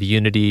narrative of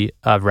unity,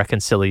 of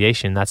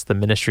reconciliation. That's the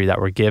ministry that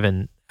we're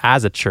given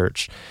as a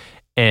church.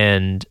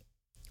 And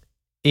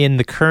in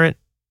the current,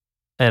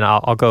 and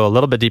I'll go a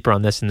little bit deeper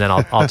on this, and then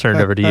I'll turn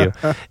it over to you.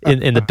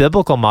 In the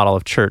biblical model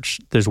of church,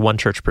 there's one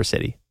church per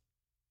city.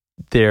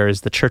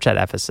 There's the church at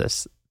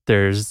Ephesus.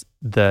 There's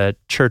the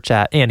church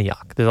at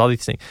Antioch. There's all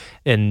these things.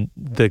 In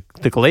the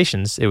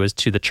Galatians, it was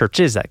to the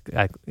churches at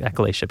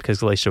Galatia, because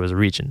Galatia was a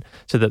region.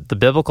 So the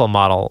biblical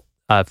model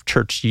of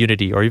church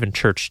unity, or even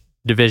church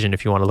division,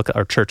 if you want to look at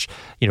our church,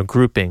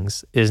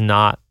 groupings, is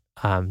not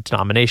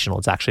denominational.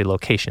 It's actually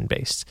location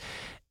based.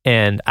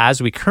 And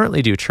as we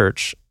currently do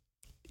church,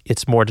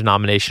 it's more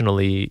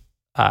denominationally,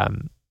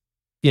 and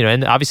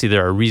obviously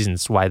there are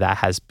reasons why that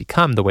has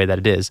become the way that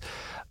it is.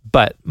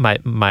 But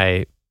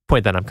my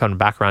point that I'm coming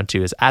back around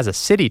to is, as a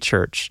city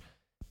church,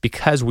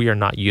 because we are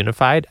not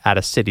unified at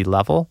a city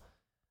level,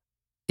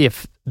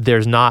 if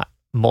there's not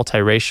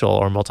multiracial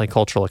or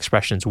multicultural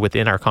expressions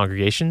within our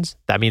congregations,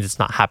 that means it's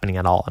not happening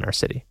at all in our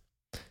city.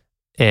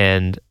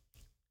 And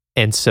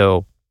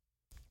so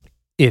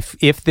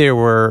if there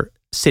were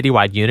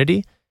citywide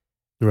unity,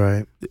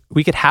 right,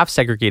 we could have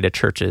segregated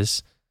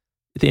churches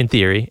in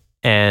theory,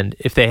 and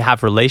if they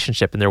have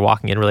relationship and they're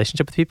walking in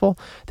relationship with people,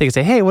 they can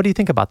say, hey, what do you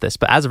think about this?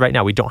 But as of right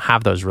now, we don't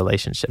have those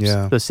relationships,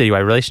 those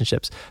citywide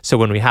relationships. So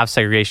when we have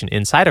segregation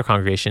inside our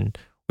congregation,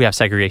 we have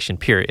segregation,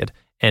 period.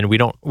 And we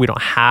don't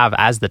have,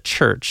 as the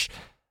church,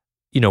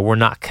 we're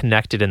not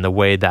connected in the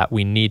way that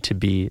we need to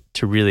be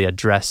to really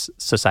address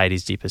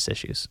society's deepest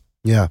issues.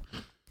 Yeah.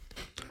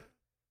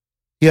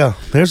 Yeah,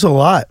 there's a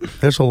lot.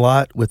 There's a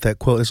lot with that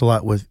quote. There's a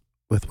lot with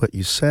what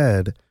you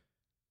said.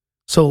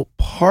 So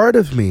part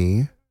of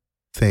me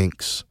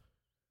thinks,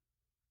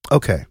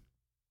 okay,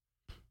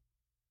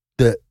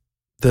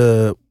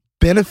 the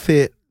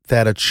benefit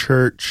that a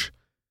church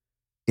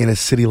in a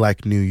city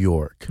like New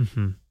York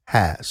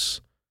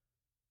has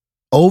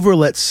over,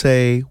 let's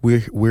say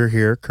we're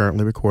here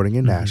currently recording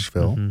in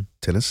Nashville,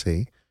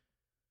 Tennessee.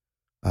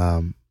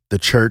 The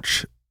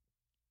church,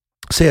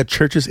 say a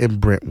church is in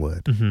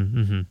Brentwood.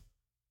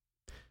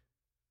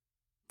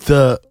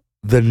 The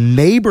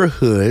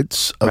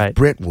neighborhoods of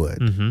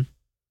Brentwood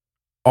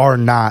are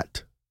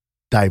not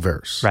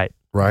diverse.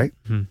 Right.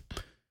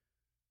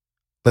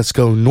 Let's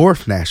go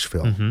North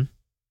Nashville.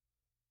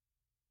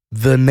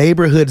 The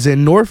neighborhoods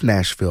in North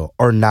Nashville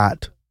are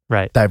not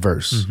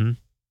diverse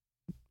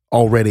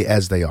already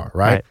as they are,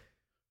 right?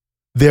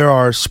 There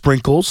are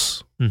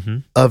sprinkles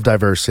of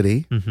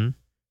diversity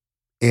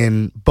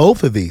in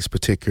both of these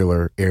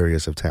particular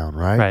areas of town,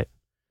 right?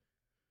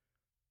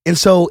 And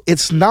so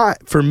it's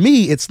not, for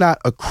me, it's not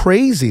a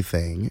crazy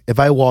thing if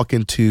I walk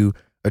into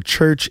a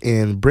church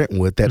in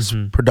Brentwood that's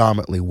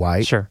predominantly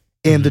white,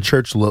 and the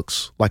church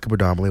looks like a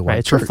predominantly white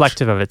It's church.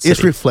 reflective of its city.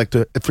 It's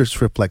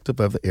reflective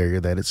of the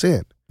area that it's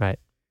in. Right.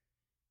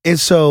 And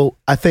so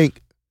I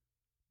think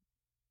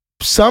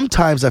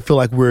sometimes I feel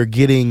like we're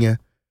getting,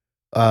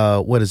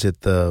 what is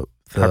it? The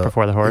cart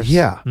before the horse?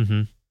 Yeah.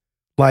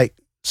 Like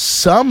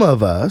some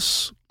of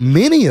us,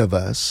 many of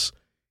us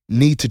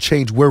need to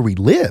change where we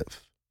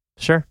live.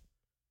 Sure.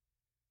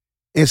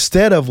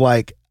 Instead of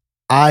like,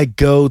 I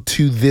go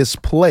to this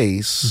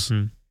place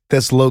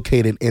that's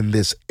located in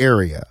this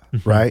area,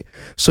 right?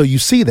 So you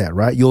see that,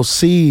 right? You'll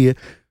see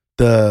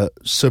the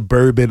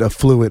suburban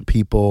affluent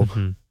people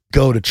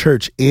go to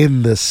church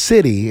in the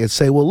city and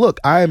say, well, look,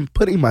 I'm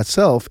putting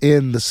myself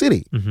in the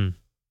city.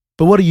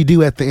 But what do you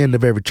do at the end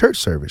of every church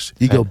service?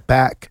 You go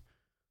back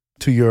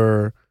to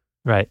your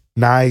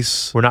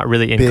nice... We're not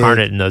really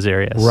incarnate in those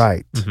areas.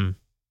 Right.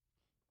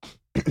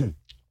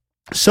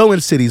 So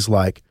in cities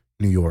like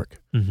New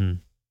York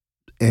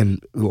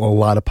and a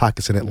lot of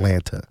pockets in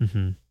Atlanta,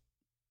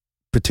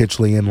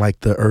 potentially in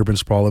like the urban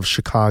sprawl of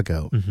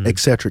Chicago, et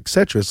cetera,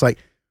 it's like,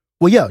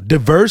 well, yeah,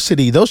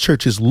 diversity, those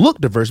churches look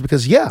diverse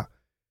because,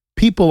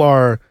 people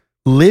are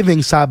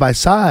living side by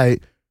side,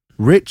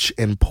 rich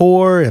and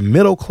poor and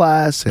middle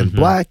class and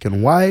black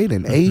and white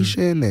and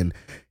Asian and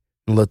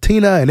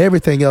Latina and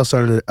everything else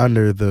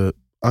under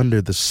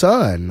the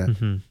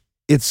sun.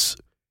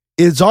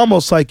 It's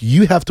almost like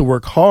you have to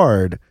work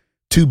hard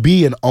to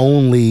be an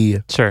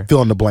only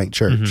fill in the blank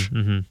church.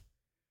 And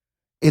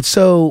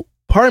so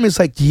part of me is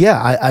like,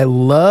 I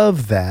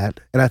love that.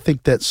 And I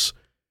think that's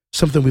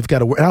something we've got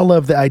to work. And I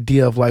love the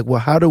idea of like,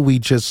 well, how do we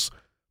just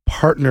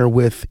partner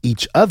with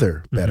each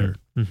other better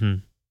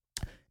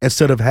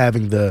instead of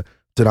having the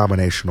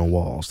denominational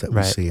walls that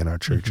we see in our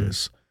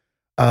churches.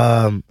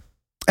 And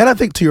I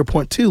think to your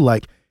point too,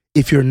 like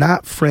if you're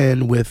not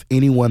friend with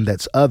anyone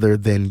that's other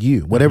than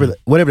you, whatever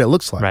that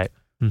looks like,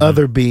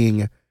 other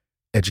being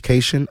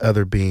education,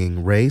 other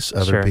being race,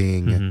 other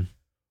being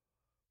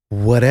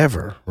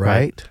whatever,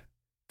 right?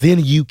 Then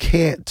you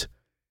can't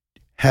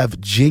have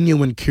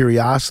genuine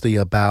curiosity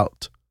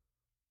about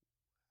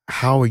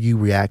how are you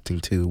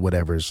reacting to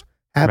whatever's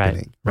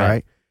happening,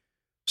 right?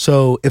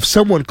 So if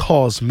someone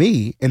calls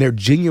me and they're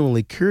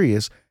genuinely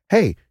curious,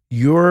 hey,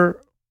 you're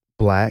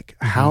black,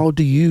 how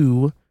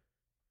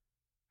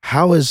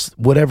is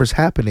whatever's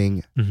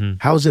happening,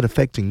 how is it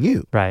affecting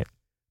you? Right.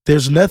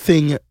 There's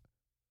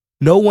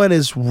no one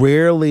is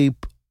rarely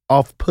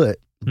off-put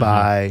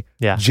by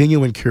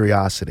genuine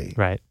curiosity.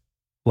 Right.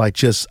 Like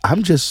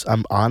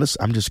I'm honest,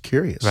 I'm just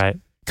curious. Right.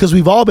 Because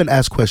we've all been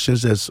asked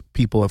questions as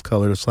people of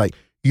color. It's like,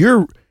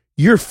 you're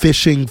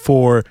fishing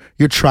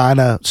you're trying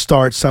to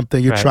start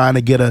something, you're trying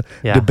to get a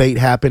debate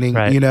happening,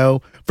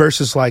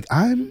 versus like,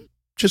 I'm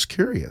just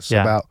curious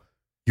about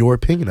your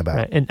opinion about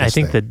it. And I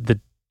think that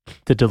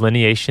the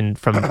delineation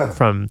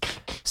from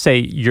say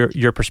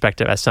your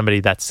perspective as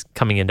somebody that's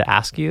coming in to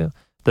ask you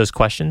those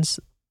questions,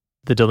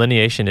 the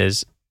delineation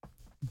is,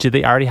 do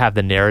they already have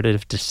the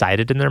narrative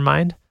decided in their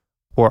mind,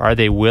 or are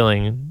they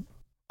willing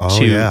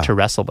to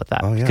wrestle with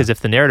that? Because if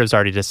the narrative's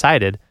already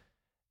decided,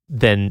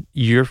 then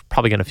you're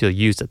probably going to feel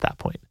used at that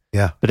point.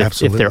 Yeah, but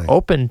if they're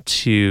open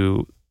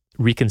to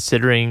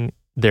reconsidering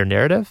their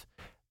narrative,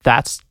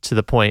 that's to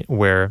the point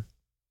where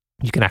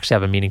you can actually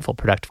have a meaningful,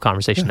 productive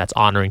conversation that's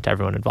honoring to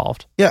everyone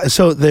involved. Yeah.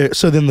 So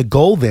then the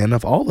goal then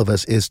of all of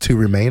us is to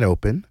remain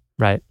open,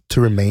 right?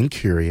 To remain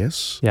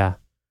curious, yeah,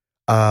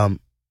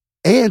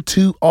 and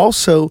to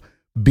also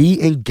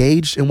be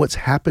engaged in what's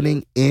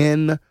happening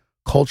in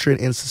culture and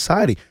in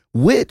society.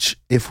 Which,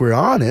 if we're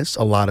honest,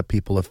 a lot of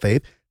people of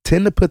faith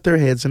tend to put their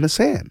heads in the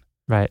sand,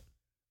 right?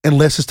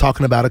 Unless it's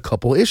talking about a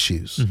couple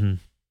issues. Mm-hmm.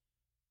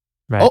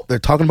 Right. Oh, they're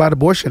talking about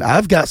abortion.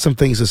 I've got some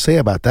things to say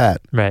about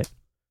that. Right.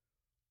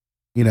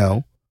 You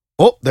know,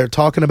 oh, they're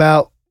talking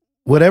about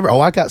whatever. Oh,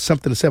 I got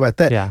something to say about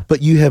that. Yeah.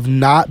 But you have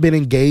not been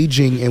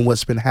engaging in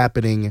what's been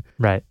happening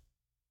right.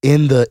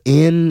 in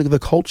the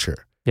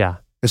culture. Yeah.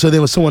 And so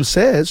then when someone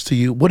says to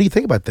you, what do you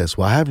think about this?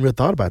 Well, I haven't really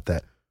thought about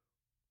that.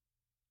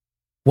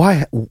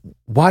 Why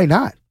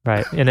not?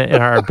 Right. And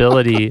our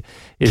ability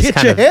is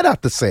get your head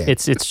out the sand.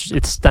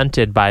 It's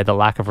stunted by the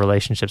lack of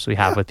relationships we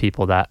have with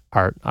people that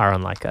are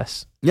unlike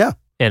us. Yeah.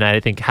 And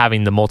I think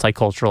having the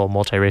multicultural,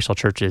 multiracial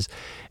churches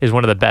is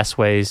one of the best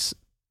ways.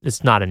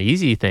 It's not an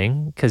easy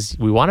thing because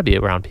we want to be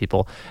around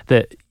people.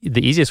 The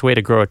easiest way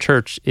to grow a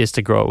church is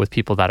to grow it with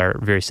people that are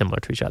very similar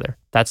to each other.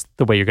 That's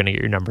the way you're going to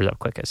get your numbers up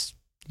quickest.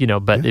 You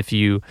know, but if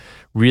you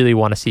really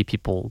want to see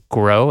people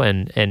grow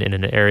and in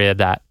an area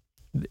that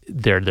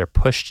they're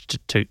pushed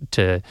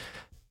to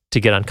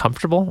get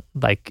uncomfortable,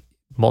 like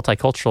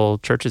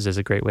multicultural churches is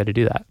a great way to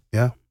do that.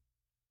 Yeah.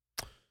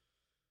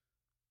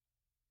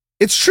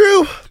 It's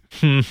true.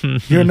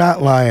 You're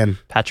not lying.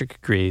 Patrick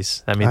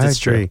agrees. That means it's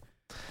true.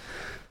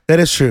 That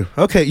is true.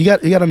 Okay, you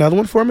got another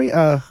one for me?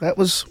 That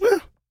was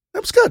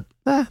good.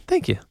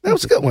 Thank you. That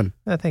was a good one.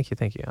 Thank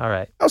you. All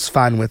right. I was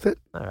fine with it.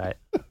 All right.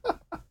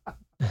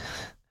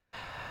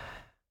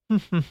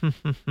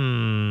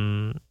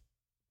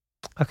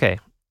 Okay.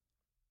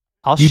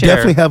 You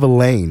definitely have a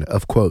lane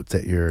of quotes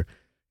that you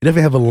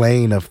definitely have a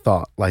lane of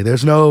thought. Like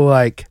there's no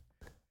like,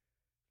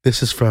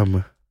 this is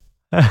from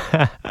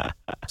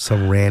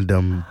some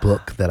random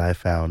book that I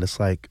found. It's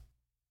like,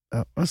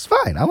 it's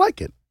fine. I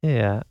like it.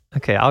 Yeah.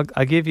 Okay. I'll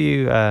give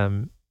you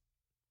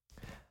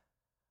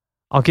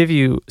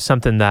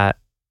something that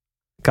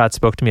God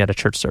spoke to me at a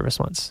church service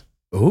once.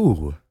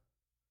 Ooh.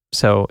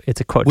 So it's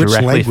a quote Which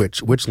directly.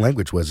 Which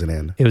language was it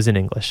in? It was in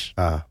English.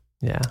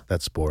 Yeah.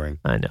 That's boring.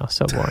 I know.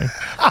 So boring.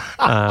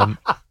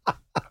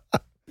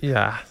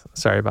 Yeah.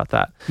 Sorry about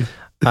that.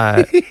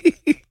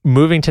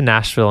 Moving to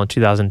Nashville in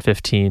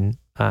 2015,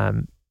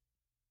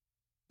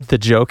 the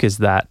joke is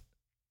that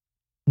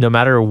no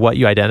matter what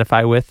you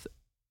identify with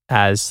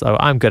as, oh,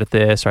 I'm good at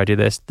this or I do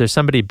this, there's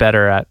somebody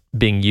better at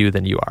being you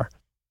than you are.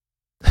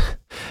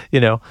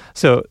 You know?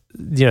 So,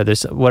 you know,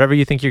 there's whatever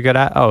you think you're good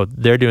at, oh,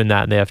 they're doing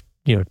that and they have,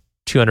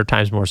 200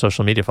 times more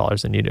social media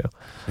followers than you do.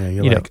 Yeah,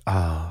 you're like,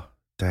 oh,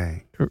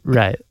 dang.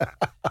 Right.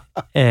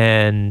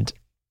 And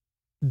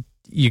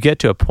you get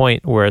to a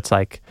point where it's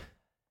like,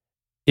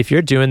 if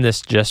you're doing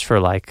this just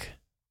for like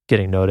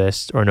getting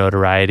noticed or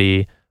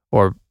notoriety,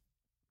 or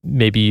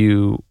maybe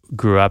you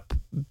grew up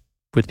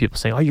with people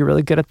saying, oh, you're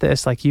really good at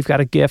this, like you've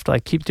got a gift,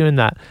 like keep doing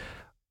that.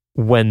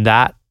 When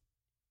that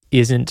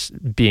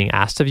isn't being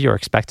asked of you or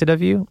expected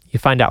of you, you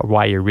find out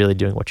why you're really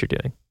doing what you're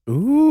doing.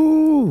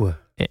 Ooh.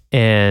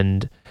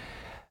 And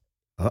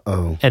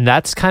uh-oh. And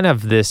that's kind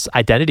of this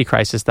identity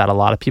crisis that a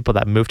lot of people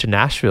that move to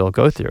Nashville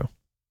go through.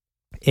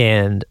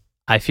 And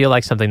I feel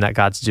like something that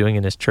God's doing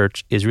in his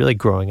church is really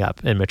growing up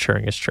and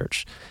maturing his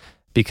church.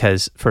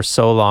 Because for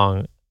so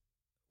long,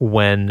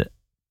 when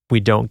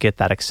we don't get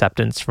that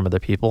acceptance from other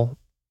people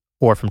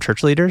or from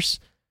church leaders,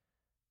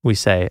 we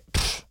say,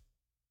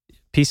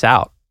 peace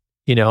out.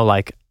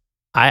 Like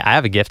I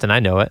have a gift and I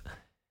know it.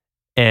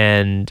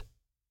 And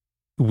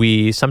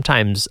we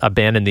sometimes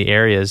abandon the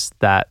areas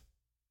that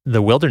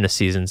the wilderness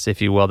seasons,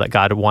 if you will, that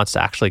God wants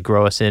to actually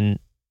grow us in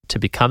to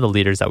become the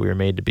leaders that we were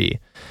made to be.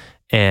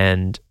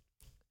 And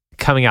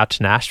coming out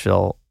to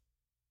Nashville,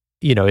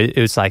 it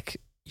was like,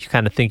 you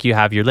kind of think you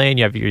have your lane,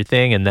 you have your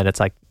thing. And then it's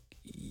like,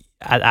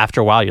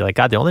 after a while, you're like,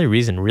 God, the only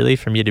reason really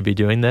for me to be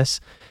doing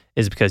this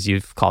is because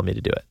you've called me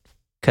to do it.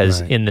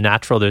 Because in the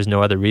natural, there's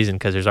no other reason,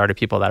 because there's already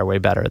people that are way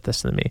better at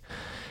this than me.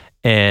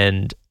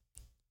 And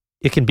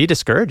it can be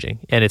discouraging.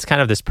 And it's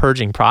kind of this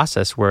purging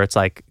process where it's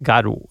like,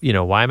 God,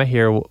 why am I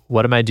here?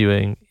 What am I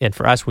doing? And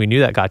for us, we knew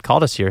that God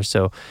called us here.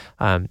 So,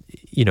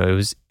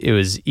 it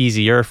was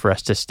easier for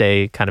us to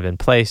stay kind of in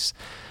place.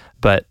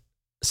 But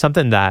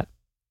something that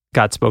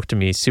God spoke to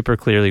me super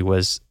clearly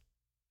was,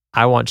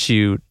 I want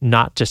you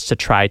not just to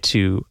try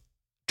to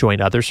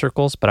join other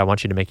circles, but I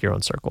want you to make your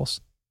own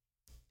circles.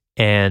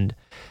 And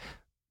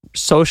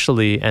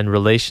socially and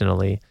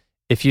relationally,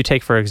 if you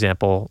take, for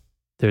example,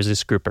 there's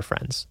this group of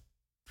friends.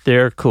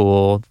 They're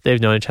cool.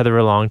 They've known each other for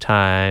a long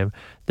time.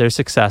 They're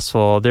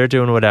successful. They're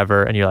doing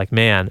whatever. And you're like,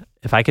 man,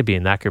 if I could be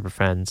in that group of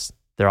friends,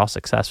 they're all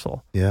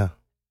successful. Yeah.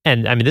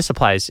 And I mean, this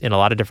applies in a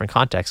lot of different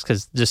contexts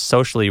because just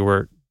socially,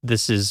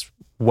 this is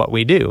what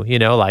we do,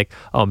 like,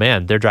 oh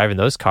man, they're driving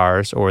those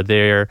cars, or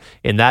they're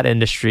in that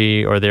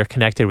industry, or they're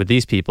connected with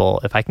these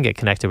people. If I can get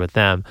connected with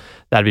them,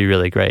 that'd be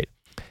really great.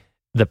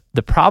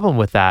 The problem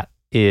with that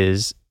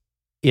is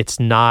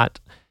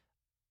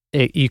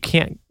you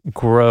can't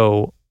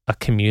grow a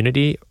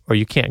community, or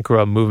you can't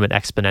grow a movement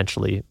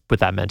exponentially with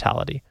that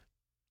mentality.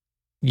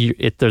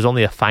 There's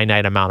only a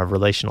finite amount of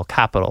relational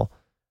capital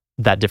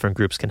that different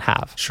groups can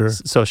have,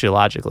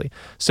 sociologically.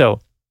 So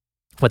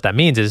what that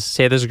means is,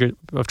 say there's a group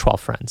of 12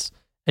 friends,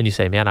 and you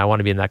say, man, I want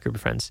to be in that group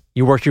of friends.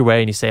 You work your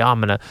way and you say, oh,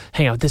 I'm going to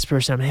hang out with this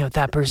person, I'm going to hang out with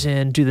that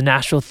person, do the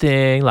Nashville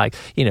thing, like,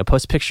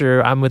 post a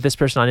picture, I'm with this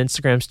person on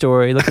Instagram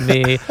story, look at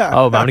me.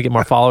 Oh, I'm going to get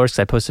more followers because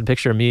I posted a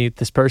picture of me with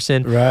this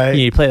person. Right.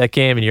 You play that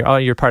game and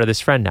you're part of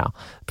this friend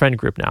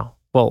group now.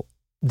 Well,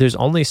 there's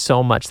only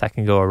so much that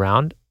can go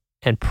around.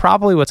 And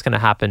probably what's going to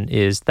happen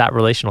is that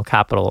relational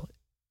capital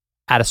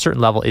at a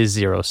certain level is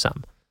zero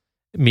sum,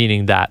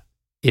 meaning that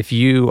if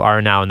you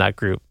are now in that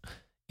group,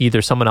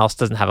 either someone else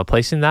doesn't have a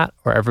place in that,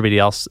 or everybody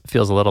else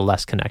feels a little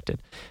less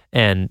connected.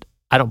 And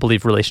I don't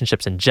believe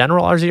relationships in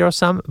general are zero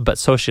sum, but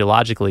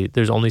sociologically,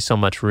 there's only so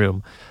much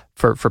room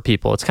for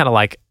people. It's kind of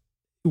like,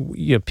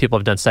 people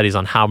have done studies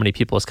on how many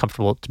people is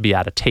comfortable to be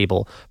at a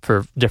table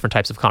for different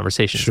types of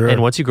conversations. Sure.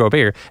 And once you grow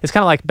bigger, it's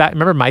kind of like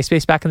remember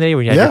MySpace back in the day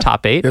when you had your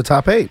top 8? Your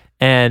top 8.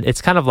 And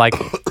it's kind of like,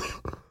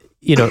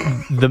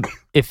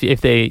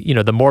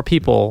 the more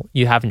people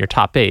you have in your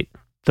top 8,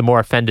 the more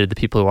offended the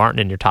people who aren't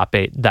in your top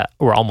 8 that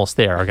were almost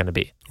there are going to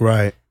be.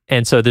 Right.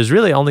 And so there's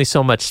really only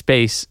so much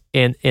space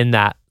in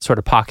that sort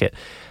of pocket.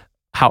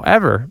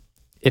 However,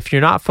 if you're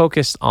not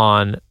focused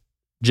on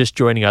just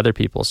joining other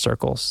people's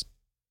circles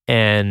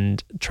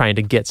and trying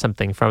to get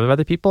something from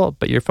other people,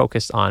 but you're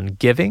focused on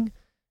giving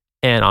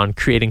and on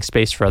creating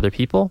space for other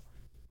people,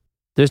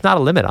 there's not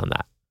a limit on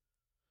that.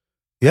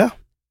 Yeah.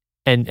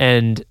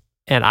 And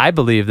I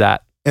believe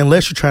that,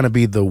 unless you're trying to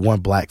be the one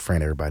black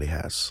friend everybody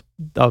has.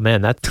 Oh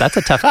man, that's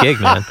a tough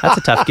gig, man. That's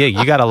a tough gig.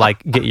 You got to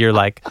get your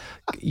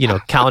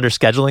calendar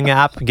scheduling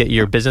app, get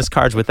your business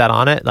cards with that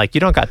on it. Like,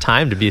 you don't got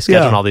time to be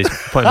scheduling all these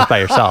appointments by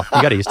yourself.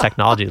 You got to use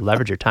technology to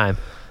leverage your time.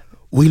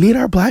 We need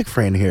our black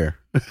friend here.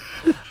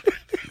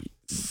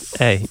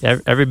 Hey,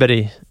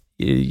 everybody.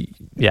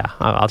 Yeah,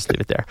 I'll just leave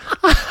it there.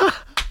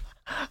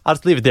 I'll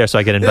just leave it there so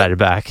I get invited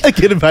back. I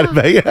get invited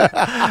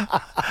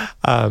back.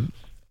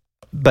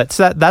 But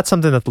so that's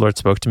something that the Lord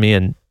spoke to me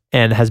and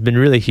has been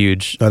really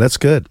huge. Oh, that's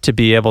good. To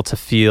be able to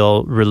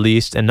feel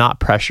released and not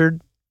pressured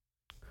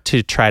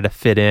to try to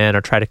fit in or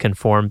try to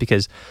conform,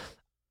 because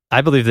I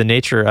believe the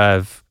nature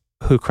of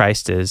who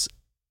Christ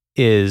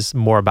is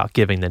more about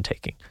giving than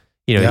taking.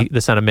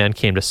 The Son of Man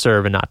came to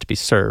serve and not to be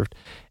served.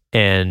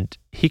 And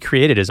he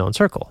created his own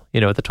circle,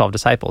 with the 12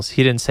 disciples.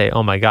 He didn't say,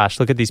 oh my gosh,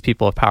 look at these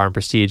people of power and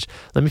prestige.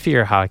 Let me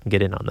figure out how I can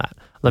get in on that.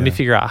 Let me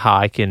figure out how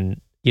I can,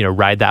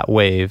 ride that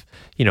wave,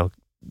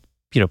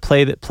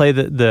 play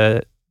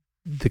the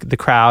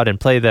crowd and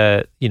play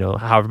the,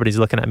 how everybody's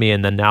looking at me.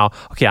 And then now,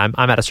 okay, I'm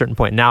at a certain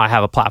point. Now I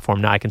have a platform.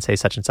 Now I can say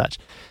such and such.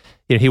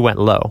 He went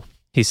low.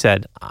 He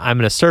said, I'm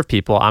going to serve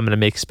people. I'm going to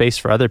make space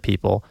for other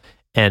people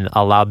and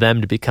allow them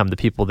to become the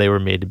people they were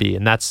made to be.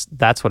 And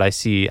that's what I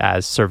see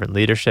as servant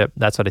leadership.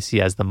 That's what I see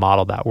as the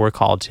model that we're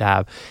called to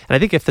have. And I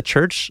think if the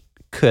church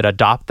could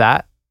adopt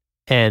that,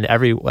 and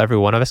every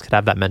one of us could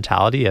have that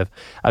mentality of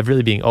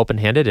really being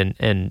open-handed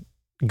and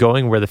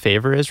going where the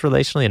favor is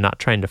relationally and not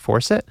trying to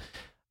force it,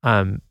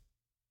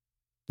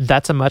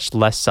 that's a much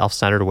less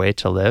self-centered way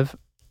to live.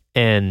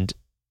 And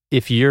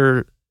if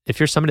you're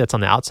somebody that's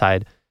on the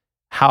outside,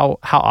 how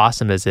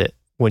awesome is it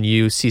when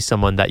you see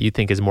someone that you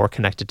think is more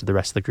connected to the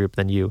rest of the group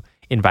than you,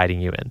 inviting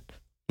you in?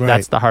 Right.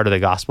 That's the heart of the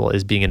gospel,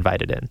 is being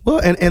invited in. Well,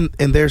 and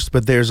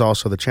there's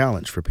also the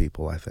challenge for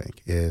people, I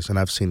think, and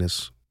I've seen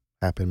this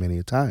happen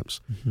many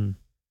times,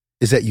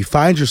 is that you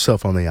find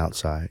yourself on the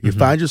outside. You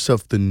find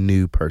yourself the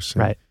new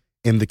person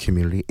in the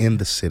community, in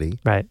the city.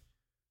 Right.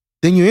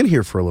 Then you're in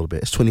here for a little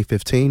bit. It's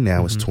 2015.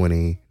 Now it's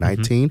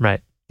 2019.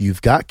 Right.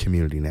 You've got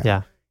community now.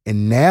 Yeah.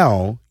 And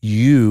now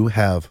you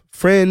have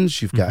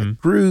friends, you've got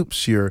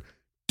groups, you're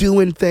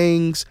doing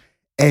things,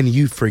 and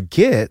you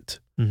forget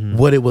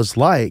what it was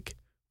like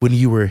when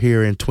you were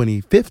here in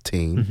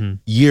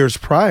 2015, years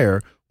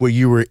prior, where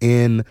you were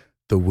in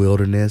the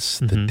wilderness,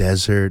 the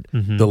desert,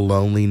 the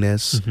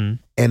loneliness,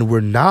 and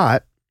we're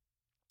not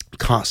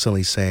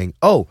constantly saying,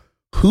 oh,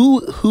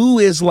 who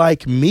is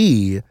like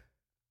me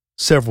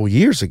several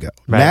years ago?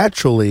 Right.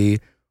 Naturally,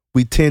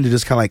 we tend to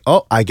just kind of like,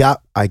 oh, I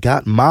got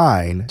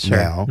mine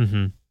now,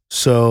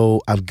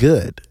 so I'm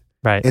good.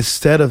 Right.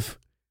 Instead of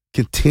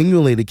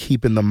continually to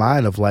keep in the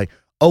mind of like,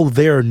 oh,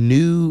 there are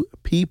new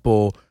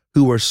people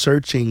who are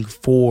searching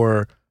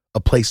for a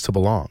place to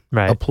belong,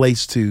 a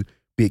place to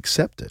be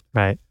accepted.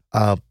 Right.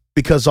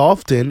 Because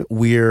often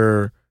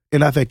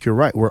and I think you're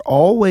right, we're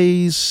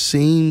always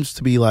seems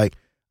to be like,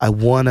 I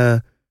want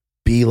to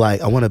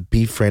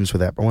be friends with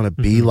that. I want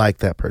to be like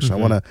that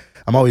person.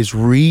 I'm always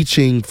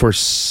reaching for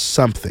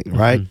something,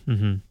 right?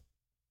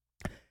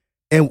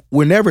 And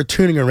we're never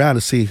tuning around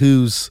to see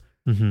who's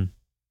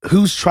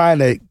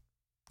trying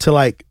to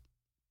like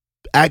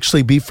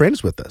actually be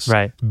friends with us,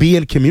 Right. be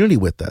in community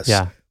with us,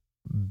 Yeah.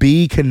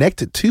 be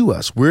connected to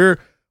us. We're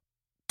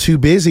too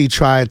busy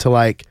trying to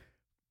like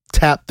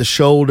tap the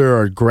shoulder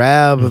or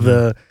grab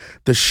the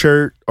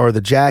shirt or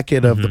the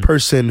jacket of the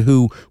person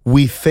who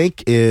we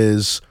think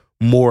is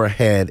more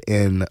ahead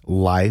in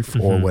life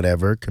or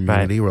whatever,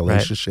 community,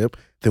 relationship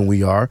than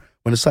we are.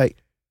 When it's like,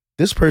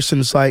 this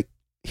person's like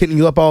hitting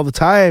you up all the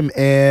time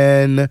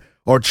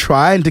or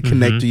trying to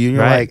connect to you. And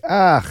you're like,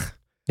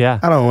 Yeah.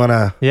 I don't want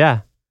to,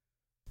 Yeah.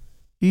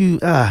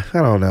 I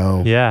don't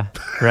know. Yeah.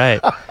 Right.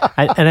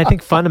 And I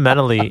think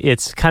fundamentally it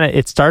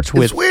starts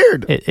with, It's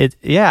weird. I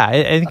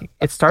think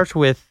it starts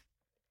with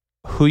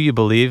who you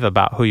believe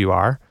about who you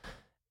are,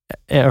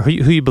 or who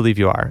you believe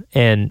you are.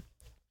 And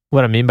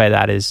what I mean by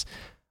that is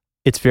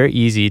it's very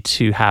easy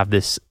to have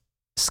this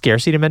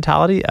scarcity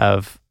mentality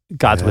of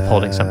God's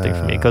withholding something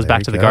from me. It goes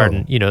back to the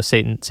garden,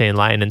 Satan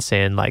lying and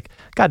saying like,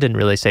 God didn't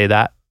really say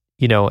that,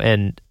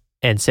 and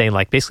saying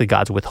like, basically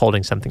God's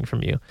withholding something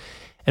from you.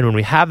 And when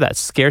we have that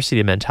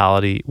scarcity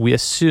mentality, we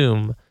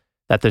assume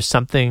that there's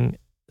something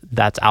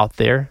that's out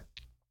there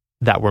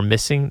that we're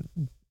missing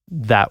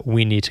that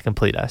we need to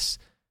complete us.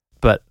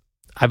 But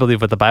I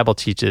believe what the Bible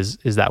teaches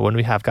is that when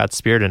we have God's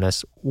Spirit in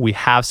us, we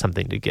have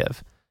something to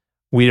give.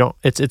 We don't.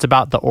 It's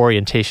about the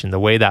orientation, the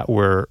way that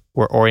we're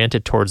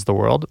oriented towards the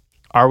world.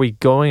 Are we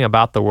going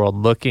about the world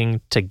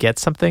looking to get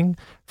something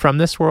from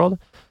this world,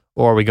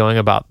 or are we going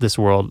about this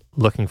world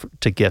looking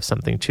to give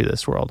something to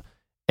this world?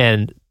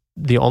 And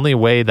the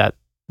way that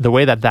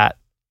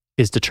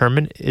is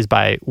determined is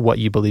by what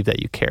you believe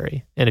that you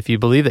carry. And if you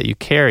believe that you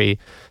carry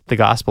the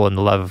gospel and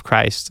the love of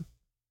Christ,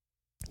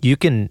 you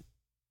can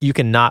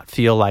not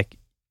feel like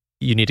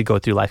you need to go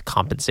through life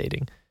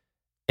compensating.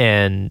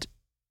 And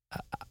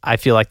I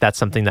feel like that's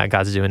something that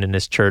God's doing in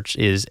His church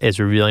is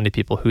revealing to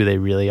people who they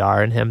really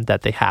are in Him,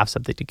 that they have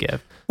something to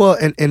give. Well,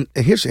 and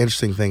here's the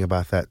interesting thing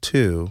about that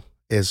too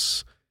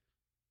is,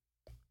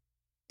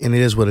 and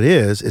it is what it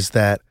is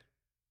that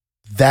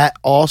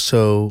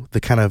also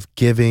the kind of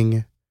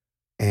giving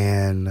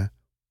and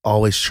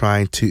always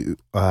trying to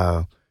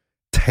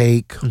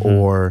take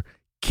or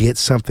get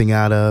something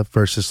out of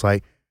versus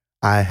like,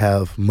 I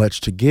have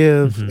much to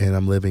give and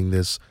I'm living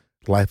this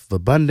life of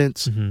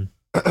abundance,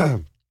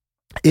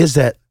 is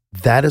that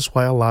is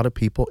why a lot of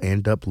people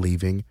end up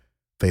leaving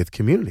faith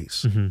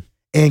communities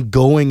and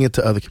going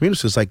into other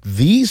communities. It's like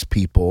these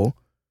people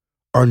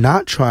are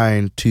not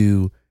trying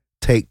to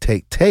take.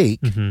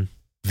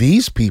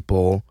 These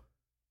people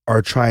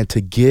are trying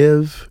to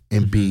give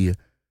and be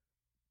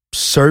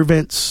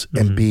servants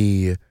and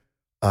be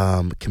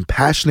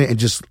compassionate and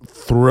just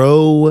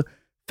throw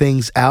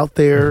things out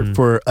there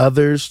for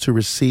others to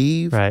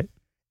receive. Right.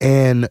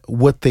 And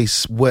what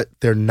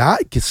they're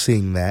not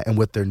seeing that and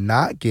what they're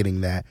not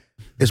getting that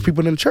is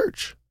people in the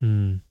church.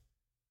 And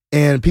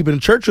people in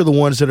the church are the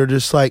ones that are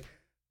just like,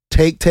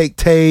 take,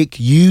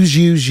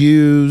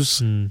 use,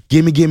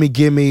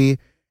 gimme.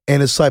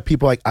 And it's like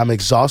people are like, I'm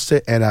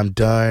exhausted and I'm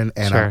done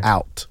and I'm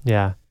out.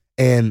 Yeah.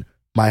 And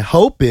my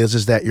hope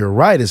is that you're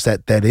right, is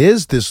that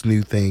is this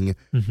new thing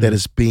that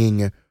is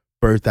being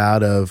birthed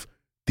out of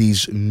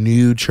these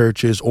new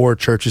churches or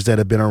churches that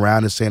have been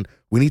around and saying,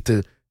 we need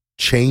to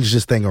change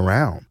this thing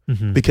around.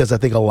 Because I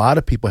think a lot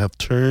of people have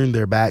turned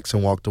their backs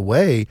and walked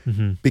away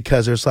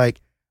because there's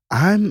like,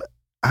 no.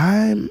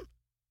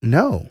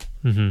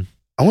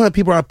 I want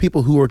people around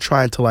people who are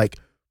trying to like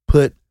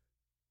put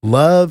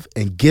love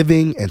and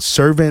giving and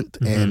servant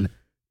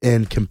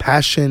and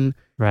compassion.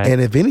 Right. And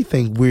if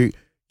anything,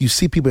 you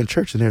see people in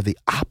church and they're the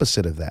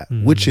opposite of that,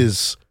 which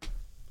is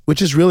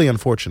really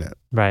unfortunate.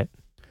 Right.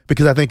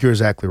 Because I think you're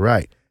exactly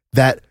right.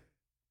 That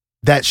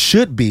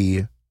should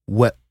be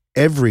what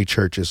every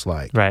church is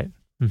like. Right.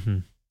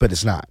 But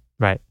it's not.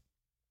 Right.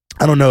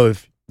 I don't know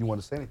if you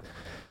want to say anything.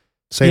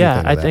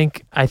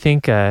 I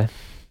think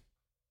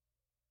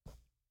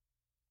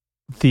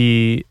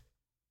the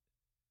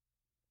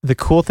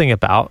cool thing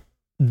about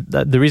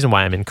the reason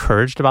why I'm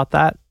encouraged about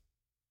that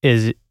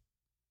is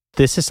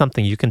this is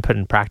something you can put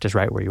in practice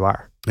right where you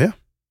are. Yeah.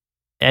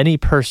 Any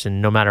person,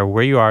 no matter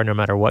where you are, no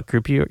matter what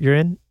group you're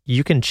in,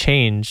 you can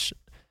change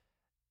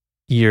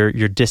your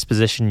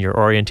disposition, your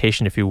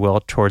orientation, if you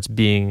will, towards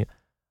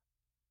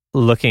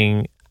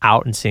looking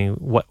out and seeing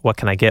what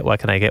can I get,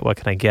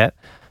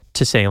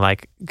 to saying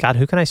like, God,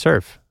 who can I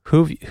serve?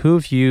 Who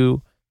have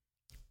you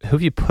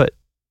put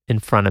in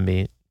front of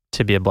me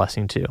to be a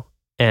blessing to?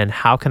 And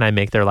how can I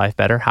make their life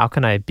better? How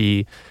can I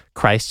be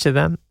Christ to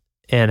them?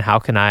 And how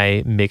can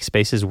I make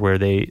spaces where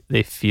they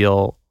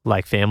feel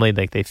like family,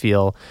 like they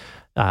feel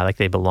like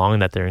they belong,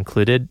 that they're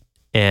included?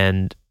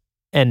 And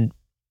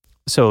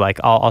so like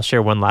I'll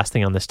share one last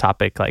thing on this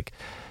topic. Like,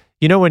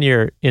 when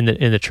you're in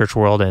the church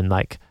world and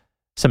like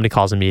somebody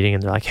calls a meeting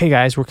and they're like, hey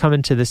guys, we're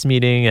coming to this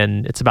meeting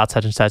and it's about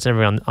such and such, and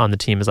everyone on the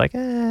team is like,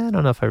 I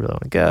don't know if I really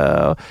want to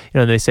go.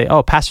 And they say,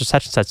 oh, Pastor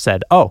such and such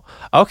said, oh,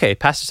 okay,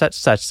 Pastor such and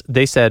such,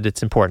 they said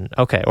it's important.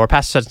 Okay. Or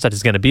Pastor such and such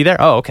is going to be there.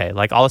 Oh, okay.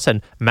 Like all of a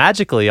sudden,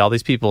 magically, all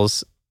these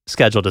people's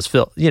scheduled as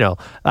Phil.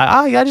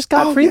 I just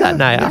got free that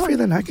night. Free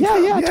that night.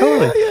 Yeah,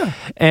 totally. Yeah.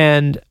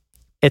 And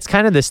it's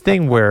kind of this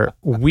thing where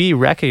we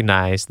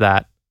recognize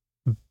that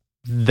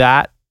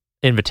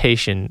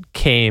invitation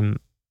came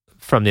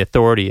from the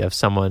authority of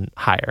someone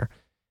higher,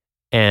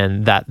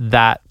 and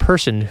that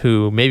person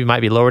who maybe might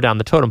be lower down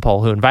the totem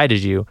pole who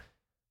invited you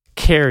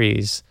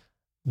carries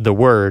the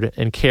word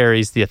and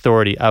carries the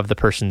authority of the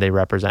person they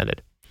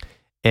represented.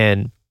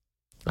 And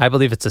I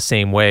believe it's the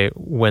same way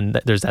when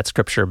there's that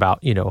scripture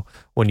about,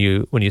 when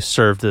you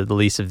serve the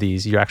least of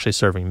these, you're actually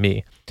serving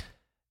me.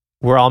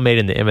 We're all made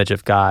in the image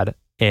of God.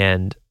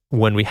 And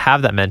when we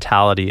have that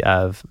mentality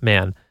of,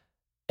 man,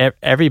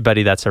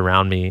 everybody that's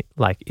around me,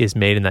 like, is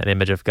made in that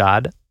image of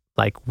God,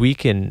 like,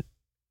 we're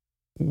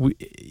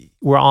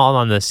all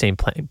on the same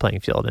playing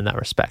field in that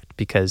respect,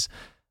 because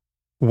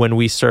when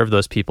we serve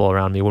those people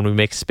around me, when we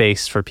make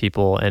space for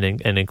people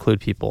and include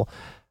people,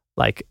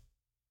 like,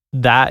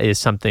 that is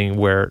something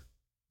where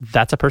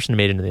that's a person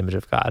made in the image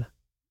of God.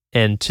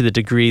 And to the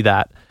degree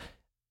that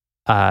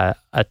a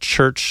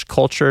church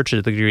culture, to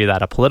the degree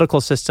that a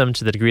political system,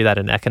 to the degree that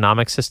an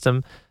economic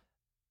system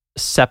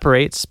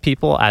separates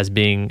people as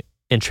being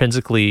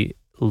intrinsically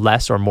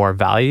less or more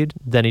valued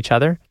than each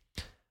other,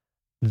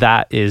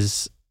 that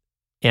is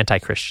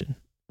anti-Christian.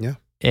 Yeah.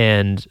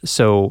 And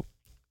so,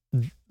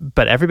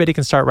 but everybody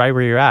can start right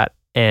where you're at.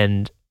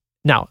 And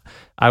now,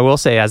 I will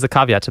say, as the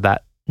caveat to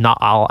that, not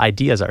all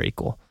ideas are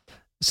equal.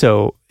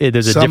 So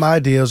there's some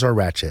ideas are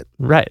ratchet,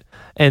 right?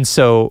 And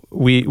so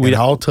we and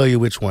I'll tell you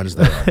which ones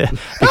they are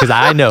because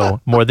I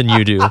know more than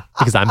you do,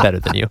 because I'm better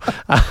than you.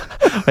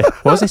 Wait,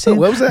 what was I saying?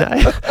 What was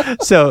that?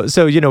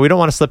 So we don't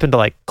want to slip into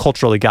like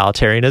cultural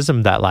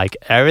egalitarianism that like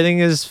everything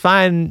is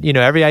fine,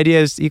 every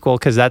idea is equal,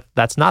 because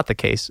that's not the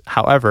case.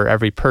 However,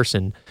 every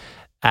person,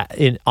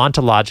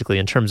 ontologically,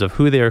 in terms of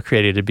who they are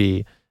created to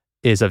be,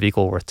 is of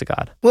equal worth to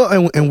God.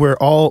 Well, and we're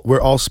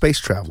all space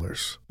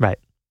travelers, right?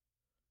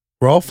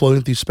 We're all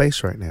floating through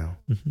space right now.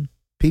 Mm-hmm.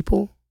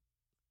 People,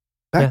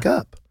 back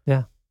up.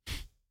 Yeah.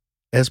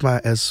 As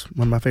one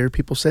of my favorite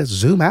people says,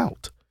 zoom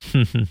out.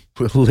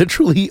 We're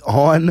literally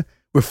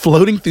we're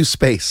floating through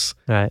space.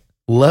 Right.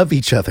 Love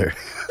each other.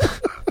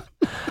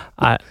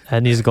 I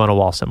need to go on a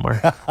wall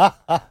somewhere.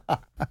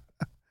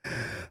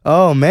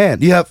 Oh man.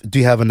 Do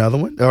you have another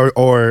one?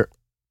 Or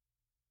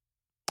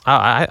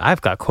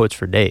I've got quotes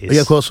for days.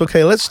 Yeah, quotes.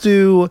 Okay, let's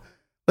do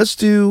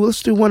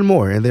one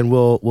more, and then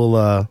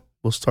we'll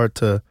start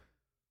to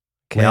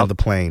land the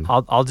plane.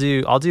 I'll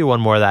do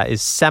one more that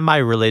is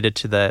semi-related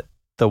to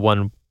the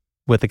one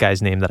with the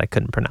guy's name that I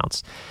couldn't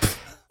pronounce.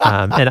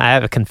 And I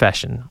have a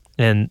confession.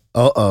 And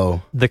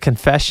the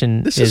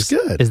confession is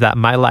that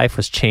my life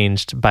was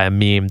changed by a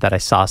meme that I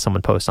saw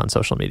someone post on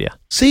social media.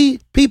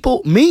 See,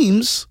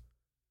 memes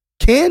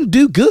can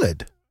do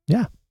good.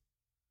 Yeah.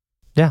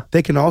 Yeah.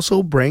 They can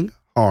also bring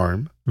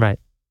harm. Right.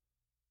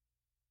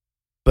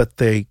 But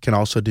they can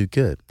also do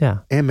good. Yeah.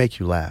 And make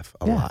you laugh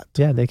a lot.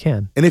 Yeah, they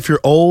can. And if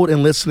you're old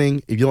and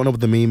listening, if you don't know what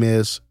the meme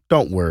is,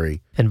 don't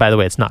worry. And by the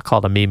way, it's not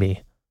called a meme.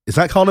 It's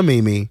not called a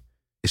meme.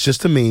 It's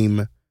just a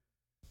meme.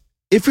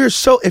 If you're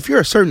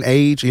a certain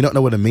age and you don't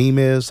know what a meme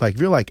is, like if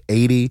you're like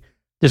 80,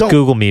 just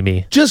Google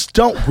meme. Just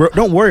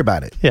don't worry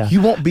about it. Yeah. You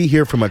won't be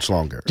here for much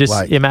longer.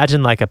 Just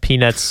imagine like a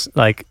Peanuts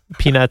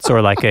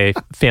or like a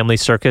Family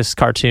Circus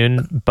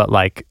cartoon, but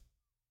like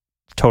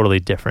totally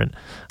different.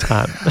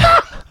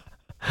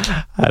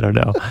 I don't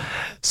know.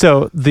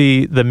 So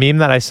the meme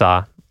that I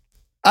saw,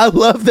 I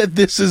love that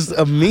this is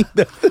a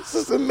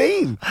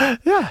meme.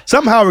 Yeah.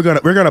 Somehow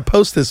we're gonna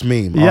post this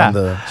meme on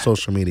the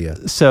social media.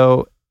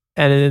 So,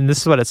 and this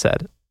is what it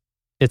said.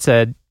 It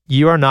said,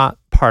 "You are not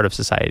part of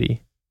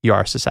society. You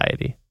are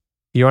society.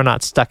 You are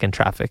not stuck in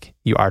traffic.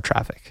 You are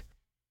traffic."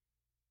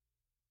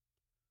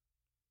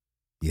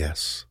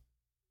 Yes.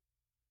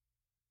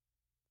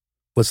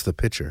 What's the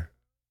picture?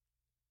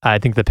 I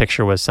think the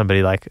picture was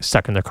somebody like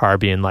stuck in their car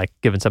being like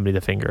giving somebody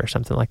the finger or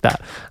something like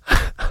that.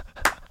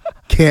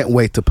 Can't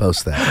wait to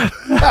post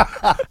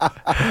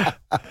that.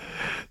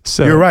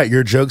 So you're right.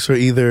 Your jokes are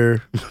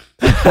either.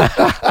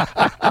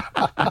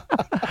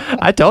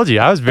 I told you,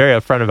 I was very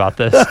upfront about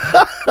this.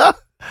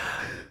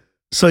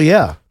 So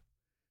yeah.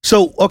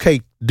 So okay,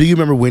 do you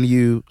remember when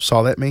you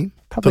saw that meme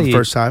for the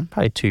first time?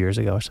 Probably 2 years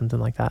ago or something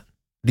like that.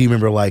 Do you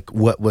remember like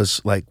what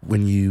was like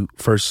when you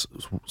first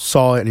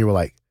saw it and you were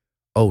like,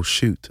 oh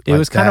shoot. It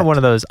was kind of one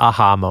of those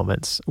aha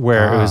moments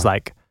where it was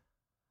like,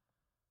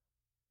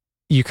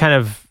 you kind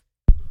of,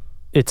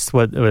 it's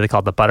what they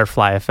call the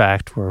butterfly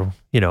effect, where,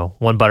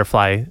 one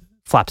butterfly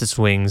flaps its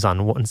wings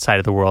on one side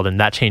of the world and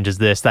that changes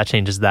this, that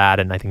changes that.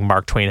 And I think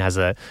Mark Twain has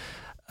a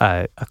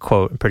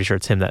quote, I'm pretty sure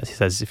it's him, that he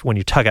says, when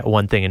you tug at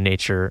one thing in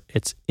nature,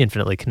 it's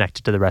infinitely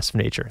connected to the rest of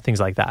nature, things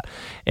like that.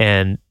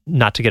 And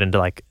not to get into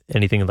like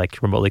anything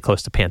like remotely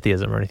close to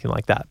pantheism or anything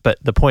like that. But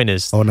the point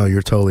is... Oh no,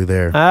 you're totally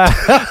there.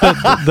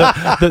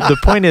 The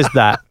point is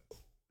that,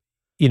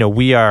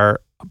 we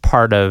are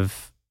part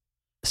of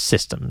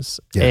systems.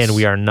 Yes. And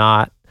we are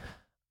not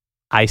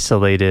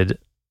isolated,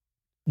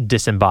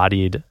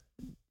 disembodied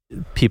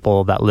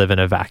people that live in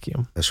a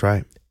vacuum. That's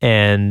right.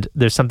 And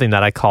there's something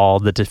that I call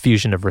the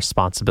diffusion of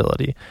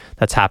responsibility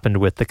that's happened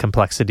with the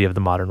complexity of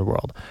the modern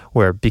world,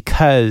 where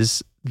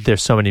because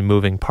there's so many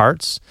moving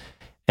parts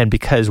and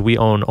because we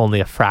own only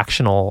a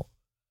fractional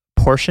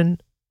portion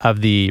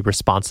of the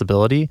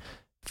responsibility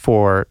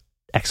for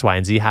X, Y,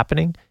 and Z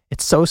happening,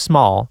 it's so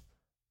small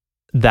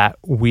that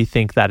we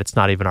think that it's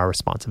not even our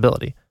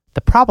responsibility.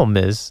 The problem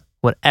is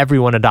when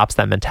everyone adopts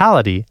that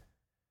mentality,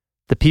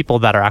 the people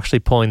that are actually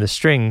pulling the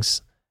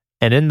strings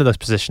and in this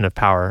position of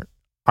power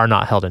are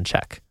not held in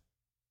check,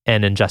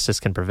 and injustice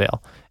can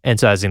prevail. And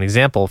so as an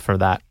example for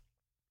that,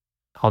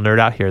 I'll nerd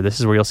out here. This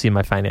is where you'll see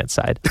my finance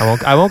side.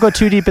 I won't go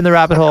too deep in the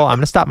rabbit hole. I'm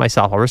going to stop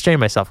myself. I'll restrain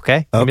myself,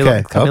 okay? Cut me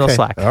a little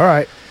slack. All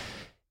right.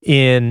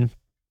 In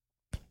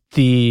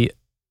the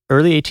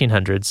early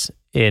 1800s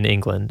in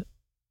England,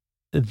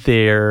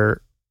 the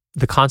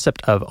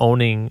concept of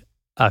owning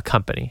a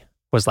company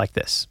was like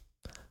this.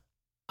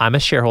 I'm a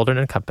shareholder in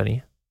a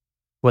company.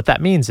 What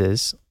that means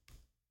is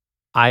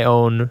I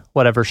own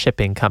whatever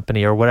shipping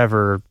company or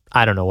whatever,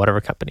 I don't know, whatever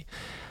company.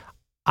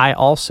 I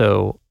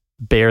also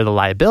bear the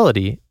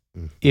liability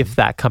if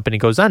that company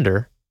goes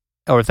under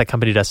or if that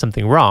company does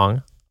something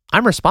wrong.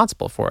 I'm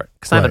responsible for it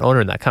because I'm an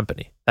owner in that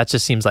company. That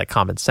just seems like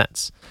common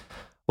sense.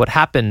 What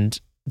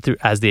happened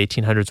as the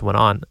 1800s went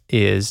on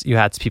is you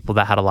had people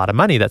that had a lot of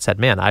money that said,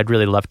 man, I'd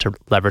really love to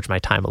leverage my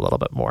time a little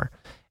bit more.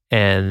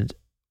 And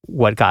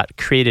what got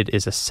created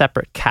is a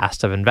separate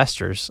caste of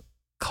investors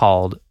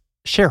called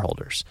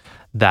shareholders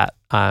that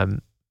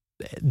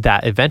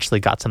eventually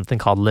got something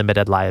called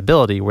limited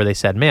liability, where they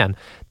said, man,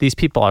 these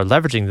people are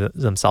leveraging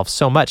themselves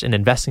so much and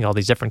investing in all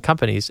these different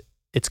companies.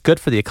 It's good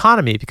for the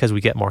economy because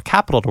we get more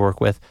capital to work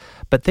with,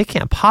 but they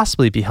can't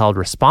possibly be held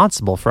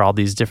responsible for all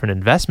these different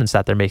investments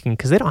that they're making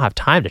because they don't have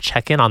time to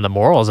check in on the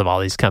morals of all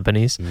these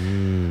companies.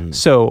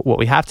 So what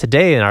we have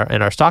today in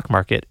our stock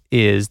market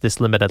is this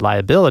limited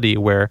liability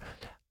where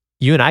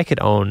you and I could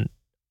own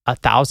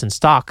 1,000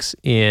 stocks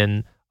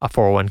in a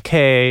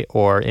 401k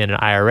or in an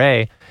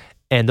IRA,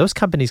 and those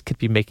companies could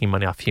be making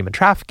money off human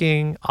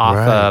trafficking, off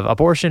of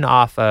abortion,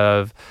 off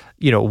of,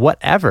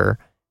 whatever.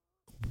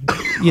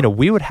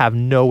 We would have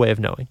no way of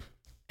knowing.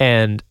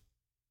 And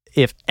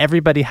if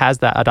everybody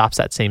adopts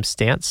that same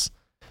stance,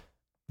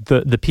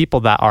 the people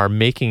that are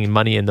making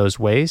money in those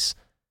ways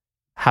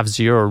have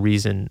zero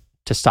reason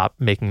to stop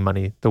making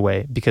money the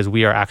way, because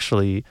we are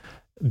actually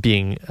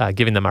giving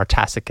them our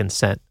tacit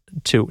consent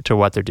to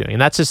what they're doing.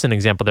 And that's just an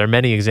example. There are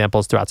many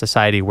examples throughout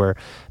society where,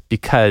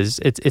 because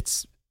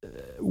it's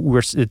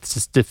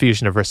this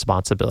diffusion of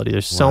responsibility.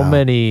 There's so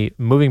many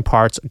moving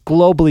parts,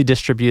 globally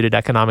distributed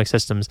economic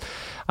systems,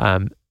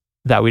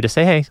 that we just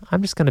say, hey,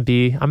 I'm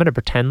going to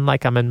pretend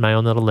like I'm in my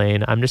own little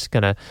lane. I'm just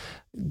going to,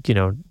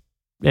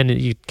 and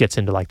it gets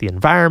into like the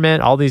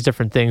environment, all these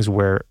different things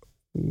where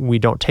we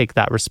don't take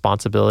that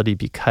responsibility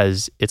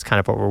because it's kind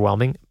of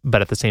overwhelming,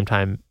 but at the same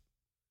time,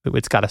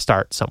 it's got to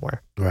start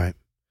somewhere. Right.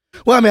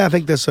 Well, I mean, I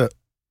think that's a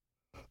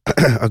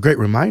great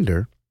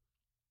reminder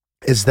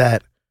is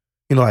that,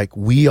 like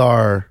we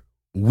are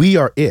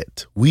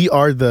it. We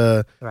are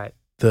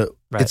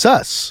it's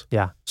us.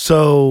 Yeah.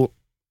 So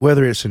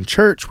whether it's in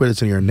church, whether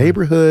it's in your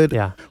neighborhood,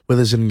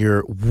 whether it's in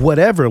your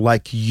whatever,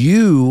 like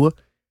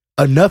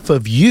enough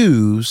of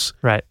yous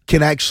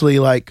can actually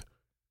like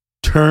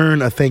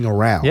turn a thing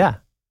around. Yeah.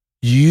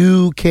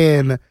 You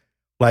can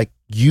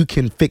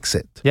fix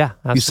it. Yeah,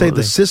 absolutely. You say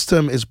the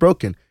system is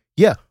broken.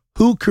 Yeah.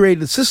 Who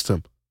created the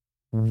system?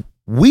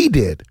 We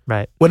did.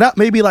 Right. Well, not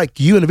maybe like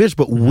you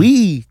individually, but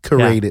we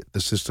created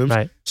the systems.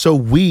 Right.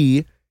 So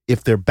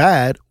if they're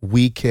bad,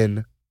 we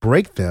can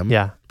break them.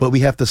 Yeah. But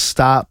we have to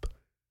stop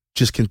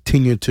just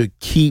continue to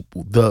keep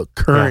the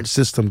current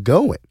system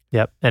going.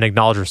 Yep. And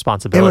acknowledge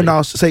responsibility. And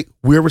also say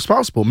we're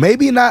responsible.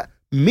 Maybe not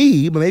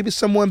me, but maybe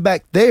someone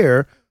back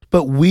there,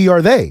 but we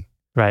are they.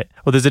 Right.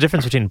 Well, there's a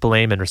difference between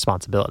blame and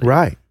responsibility.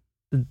 Right.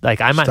 Like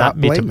I might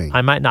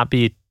not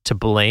be to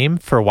blame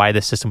for why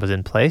the system was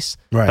in place,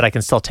 but I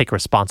can still take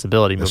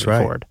responsibility moving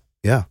forward.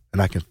 Yeah.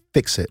 And I can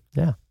fix it.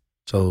 Yeah.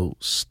 So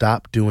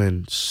stop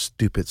doing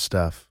stupid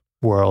stuff.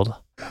 World.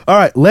 All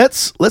right.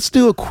 Let's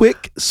do a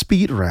quick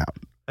speed round.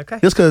 Okay.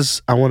 Just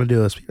because I want to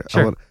do a speed round.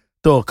 Sure. I want to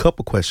throw a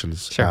couple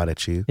questions out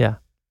at you. Yeah.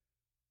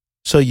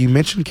 So you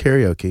mentioned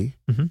karaoke.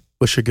 Mm-hmm.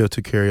 What's your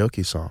go-to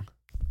karaoke song?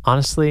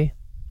 Honestly,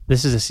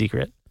 this is a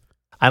secret.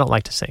 I don't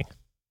like to sing.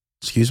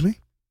 Excuse me?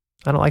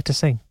 I don't like to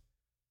sing.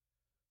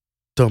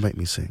 Don't make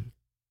me sing.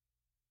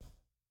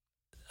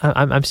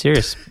 I'm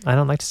serious. I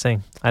don't like to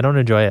sing. I don't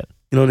enjoy it.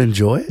 You don't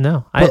enjoy it?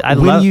 No.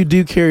 When you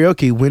do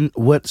karaoke,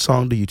 what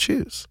song do you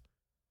choose?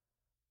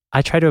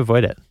 I try to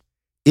avoid it.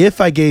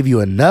 If I gave you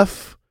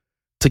enough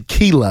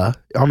tequila,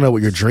 I don't know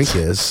what your drink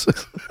is.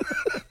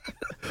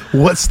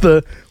 What's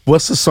the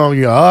song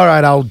you're, all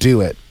right, I'll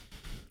do it.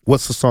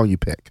 What's the song you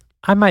pick?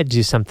 I might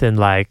do something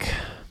like,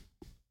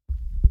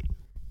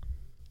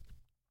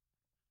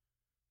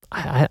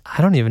 I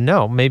don't even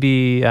know.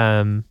 Maybe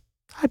I'd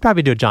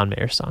probably do a John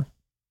Mayer song.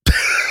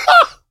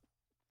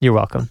 You're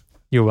welcome.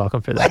 You're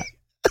welcome for that.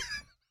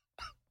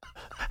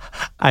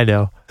 I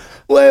know.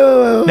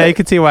 Wait. Now you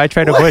can see why I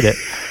tried to avoid it.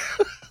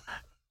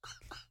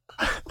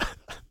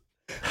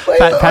 Wait.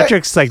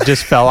 Patrick's like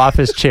just fell off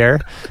his chair.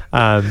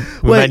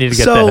 We might need to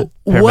get the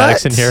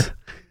paramedics in here.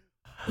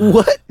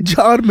 What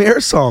John Mayer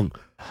song?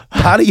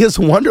 Pattia's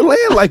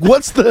Wonderland? Like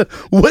what's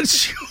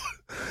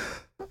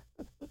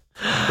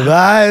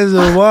Rise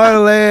of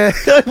Wonderland?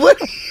 What?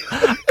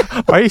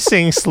 Why are you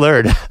singing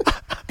slurred?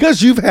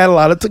 Because you've had a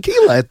lot of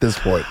tequila at this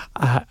point.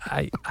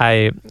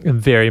 I am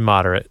very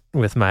moderate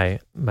with my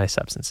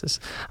substances.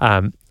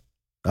 You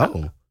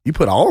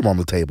put all of them on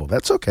the table.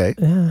 That's okay.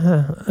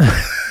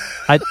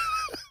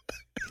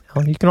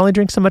 You can only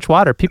drink so much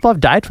water. People have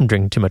died from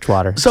drinking too much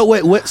water. So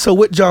wait, so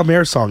what John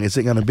Mayer song is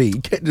it going to be?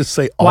 You can't just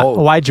say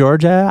Why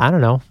Georgia? I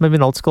don't know. Maybe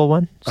an old school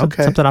one.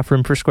 Okay. Something off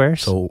Room for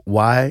Squares. So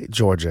why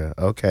Georgia?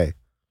 Okay.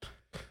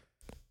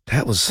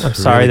 That was I'm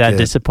sorry really that good.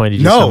 disappointed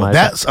you so much. No,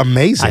 that's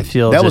amazing. I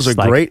feel that was a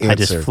like great answer. I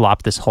just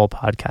flopped this whole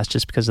podcast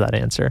just because of that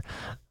answer.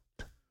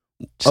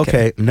 Just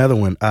okay, kidding. another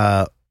one.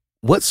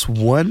 What's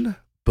one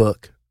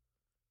book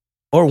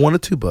or one or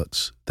two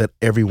books that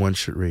everyone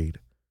should read?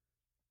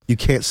 You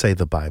can't say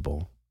the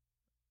Bible.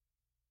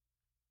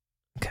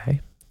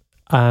 Okay.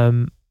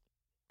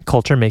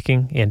 Culture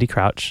Making, Andy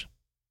Crouch.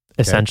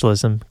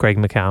 Essentialism, Greg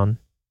McKeown.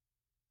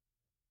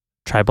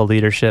 Tribal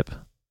Leadership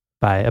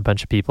by a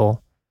bunch of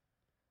people.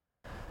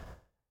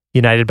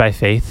 United by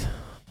Faith.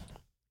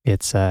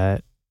 It's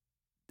the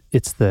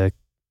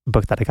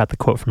book that I got the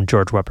quote from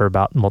George Weber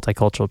about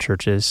multicultural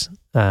churches.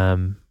 How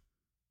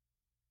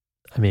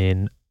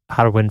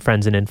to Win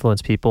Friends and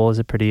Influence People is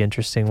a pretty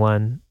interesting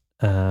one.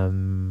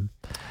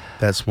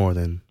 That's more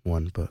than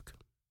one book.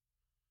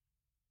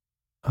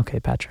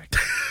 Okay, Patrick.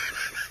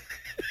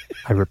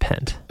 I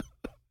repent.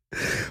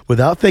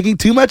 Without thinking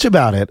too much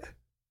about it,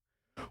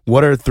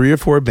 what are 3 or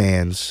 4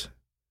 bands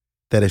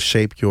that have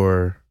shaped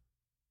your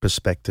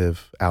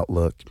perspective,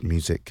 outlook,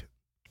 music?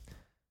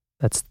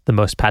 That's the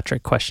most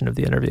Patrick question of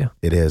the interview.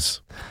 It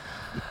is.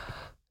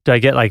 Do I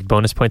get like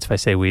bonus points if I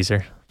say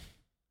Weezer?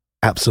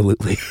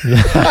 Absolutely.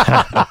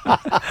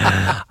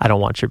 I don't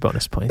want your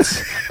bonus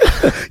points.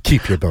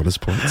 Keep your bonus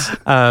points.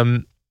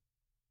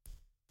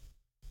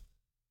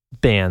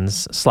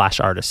 Bands /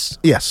 artists.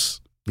 Yes.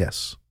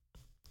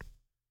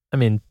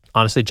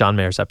 Honestly, John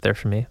Mayer's up there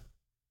for me.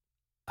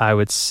 I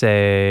would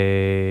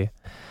say,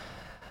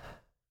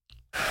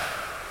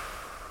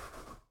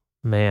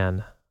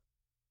 man.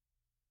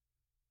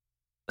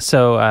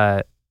 So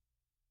I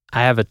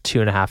have a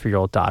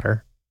 2.5-year-old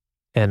daughter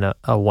and a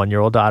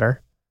 1-year-old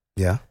daughter.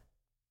 Yeah.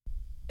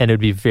 And it would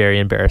be very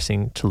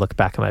embarrassing to look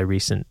back at my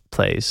recent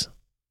plays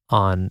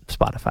on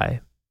Spotify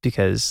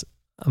because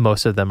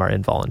most of them are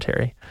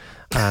involuntary.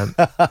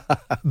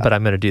 But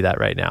I'm going to do that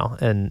right now.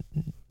 And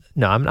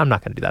no, I'm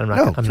not going to do that. I'm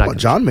not going to.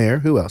 John Mayer.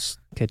 Who else?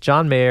 Okay,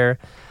 John Mayer.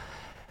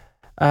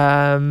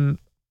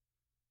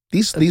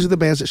 These are the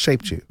bands that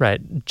shaped you.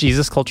 Right.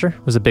 Jesus Culture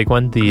was a big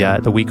one.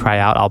 The We Cry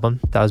Out album,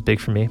 that was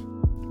big for me.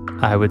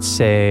 I would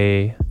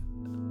say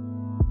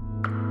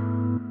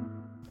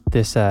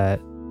this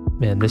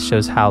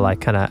shows how like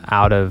kind of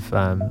out of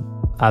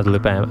the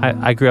loop I am.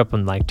 I grew up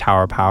on like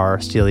Tower of Power,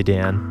 Steely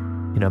Dan.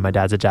 My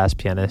dad's a jazz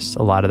pianist.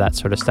 A lot of that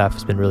sort of stuff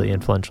has been really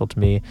influential to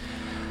me.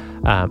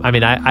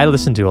 I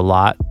listen to a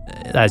lot,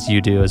 as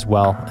you do as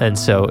well. And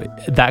so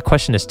that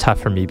question is tough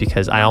for me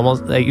because I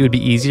almost, like, it would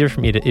be easier for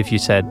me if you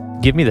said,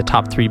 give me the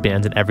top 3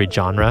 bands in every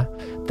genre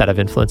that have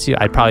influenced you.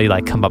 I'd probably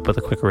like come up with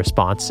a quicker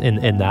response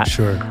in that.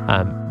 Sure.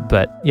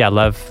 But yeah,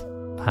 love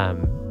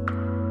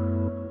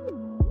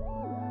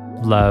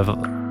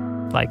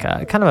like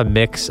kind of a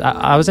mix.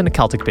 I was in a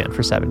Celtic band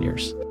for 7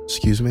 years.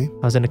 Excuse me?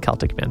 I was in a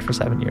Celtic band for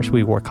 7 years.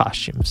 We wore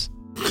costumes.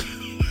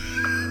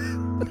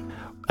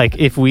 Like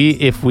if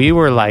we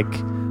were like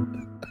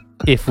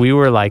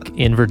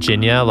in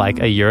Virginia like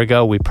a year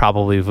ago, we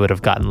probably would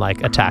have gotten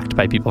like attacked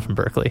by people from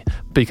Berkeley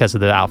because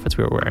of the outfits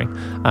we were wearing.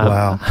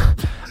 Wow.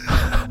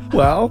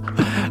 Well.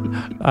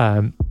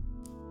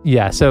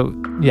 Yeah. So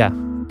yeah,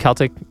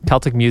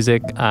 Celtic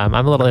music. I'm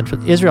a little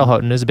Israel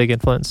Houghton is a big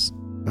influence.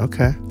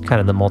 Okay.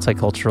 Kind of the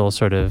multicultural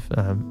sort of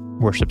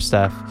worship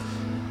stuff.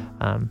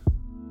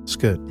 It's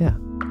good. Yeah.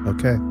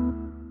 Okay.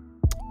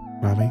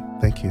 Rami,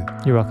 thank you.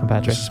 You're welcome,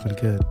 Patrick. This has been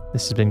good.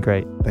 This has been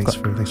great. Thanks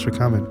for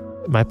coming.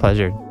 My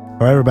pleasure. All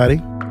right,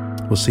 everybody.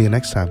 We'll see you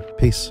next time.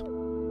 Peace.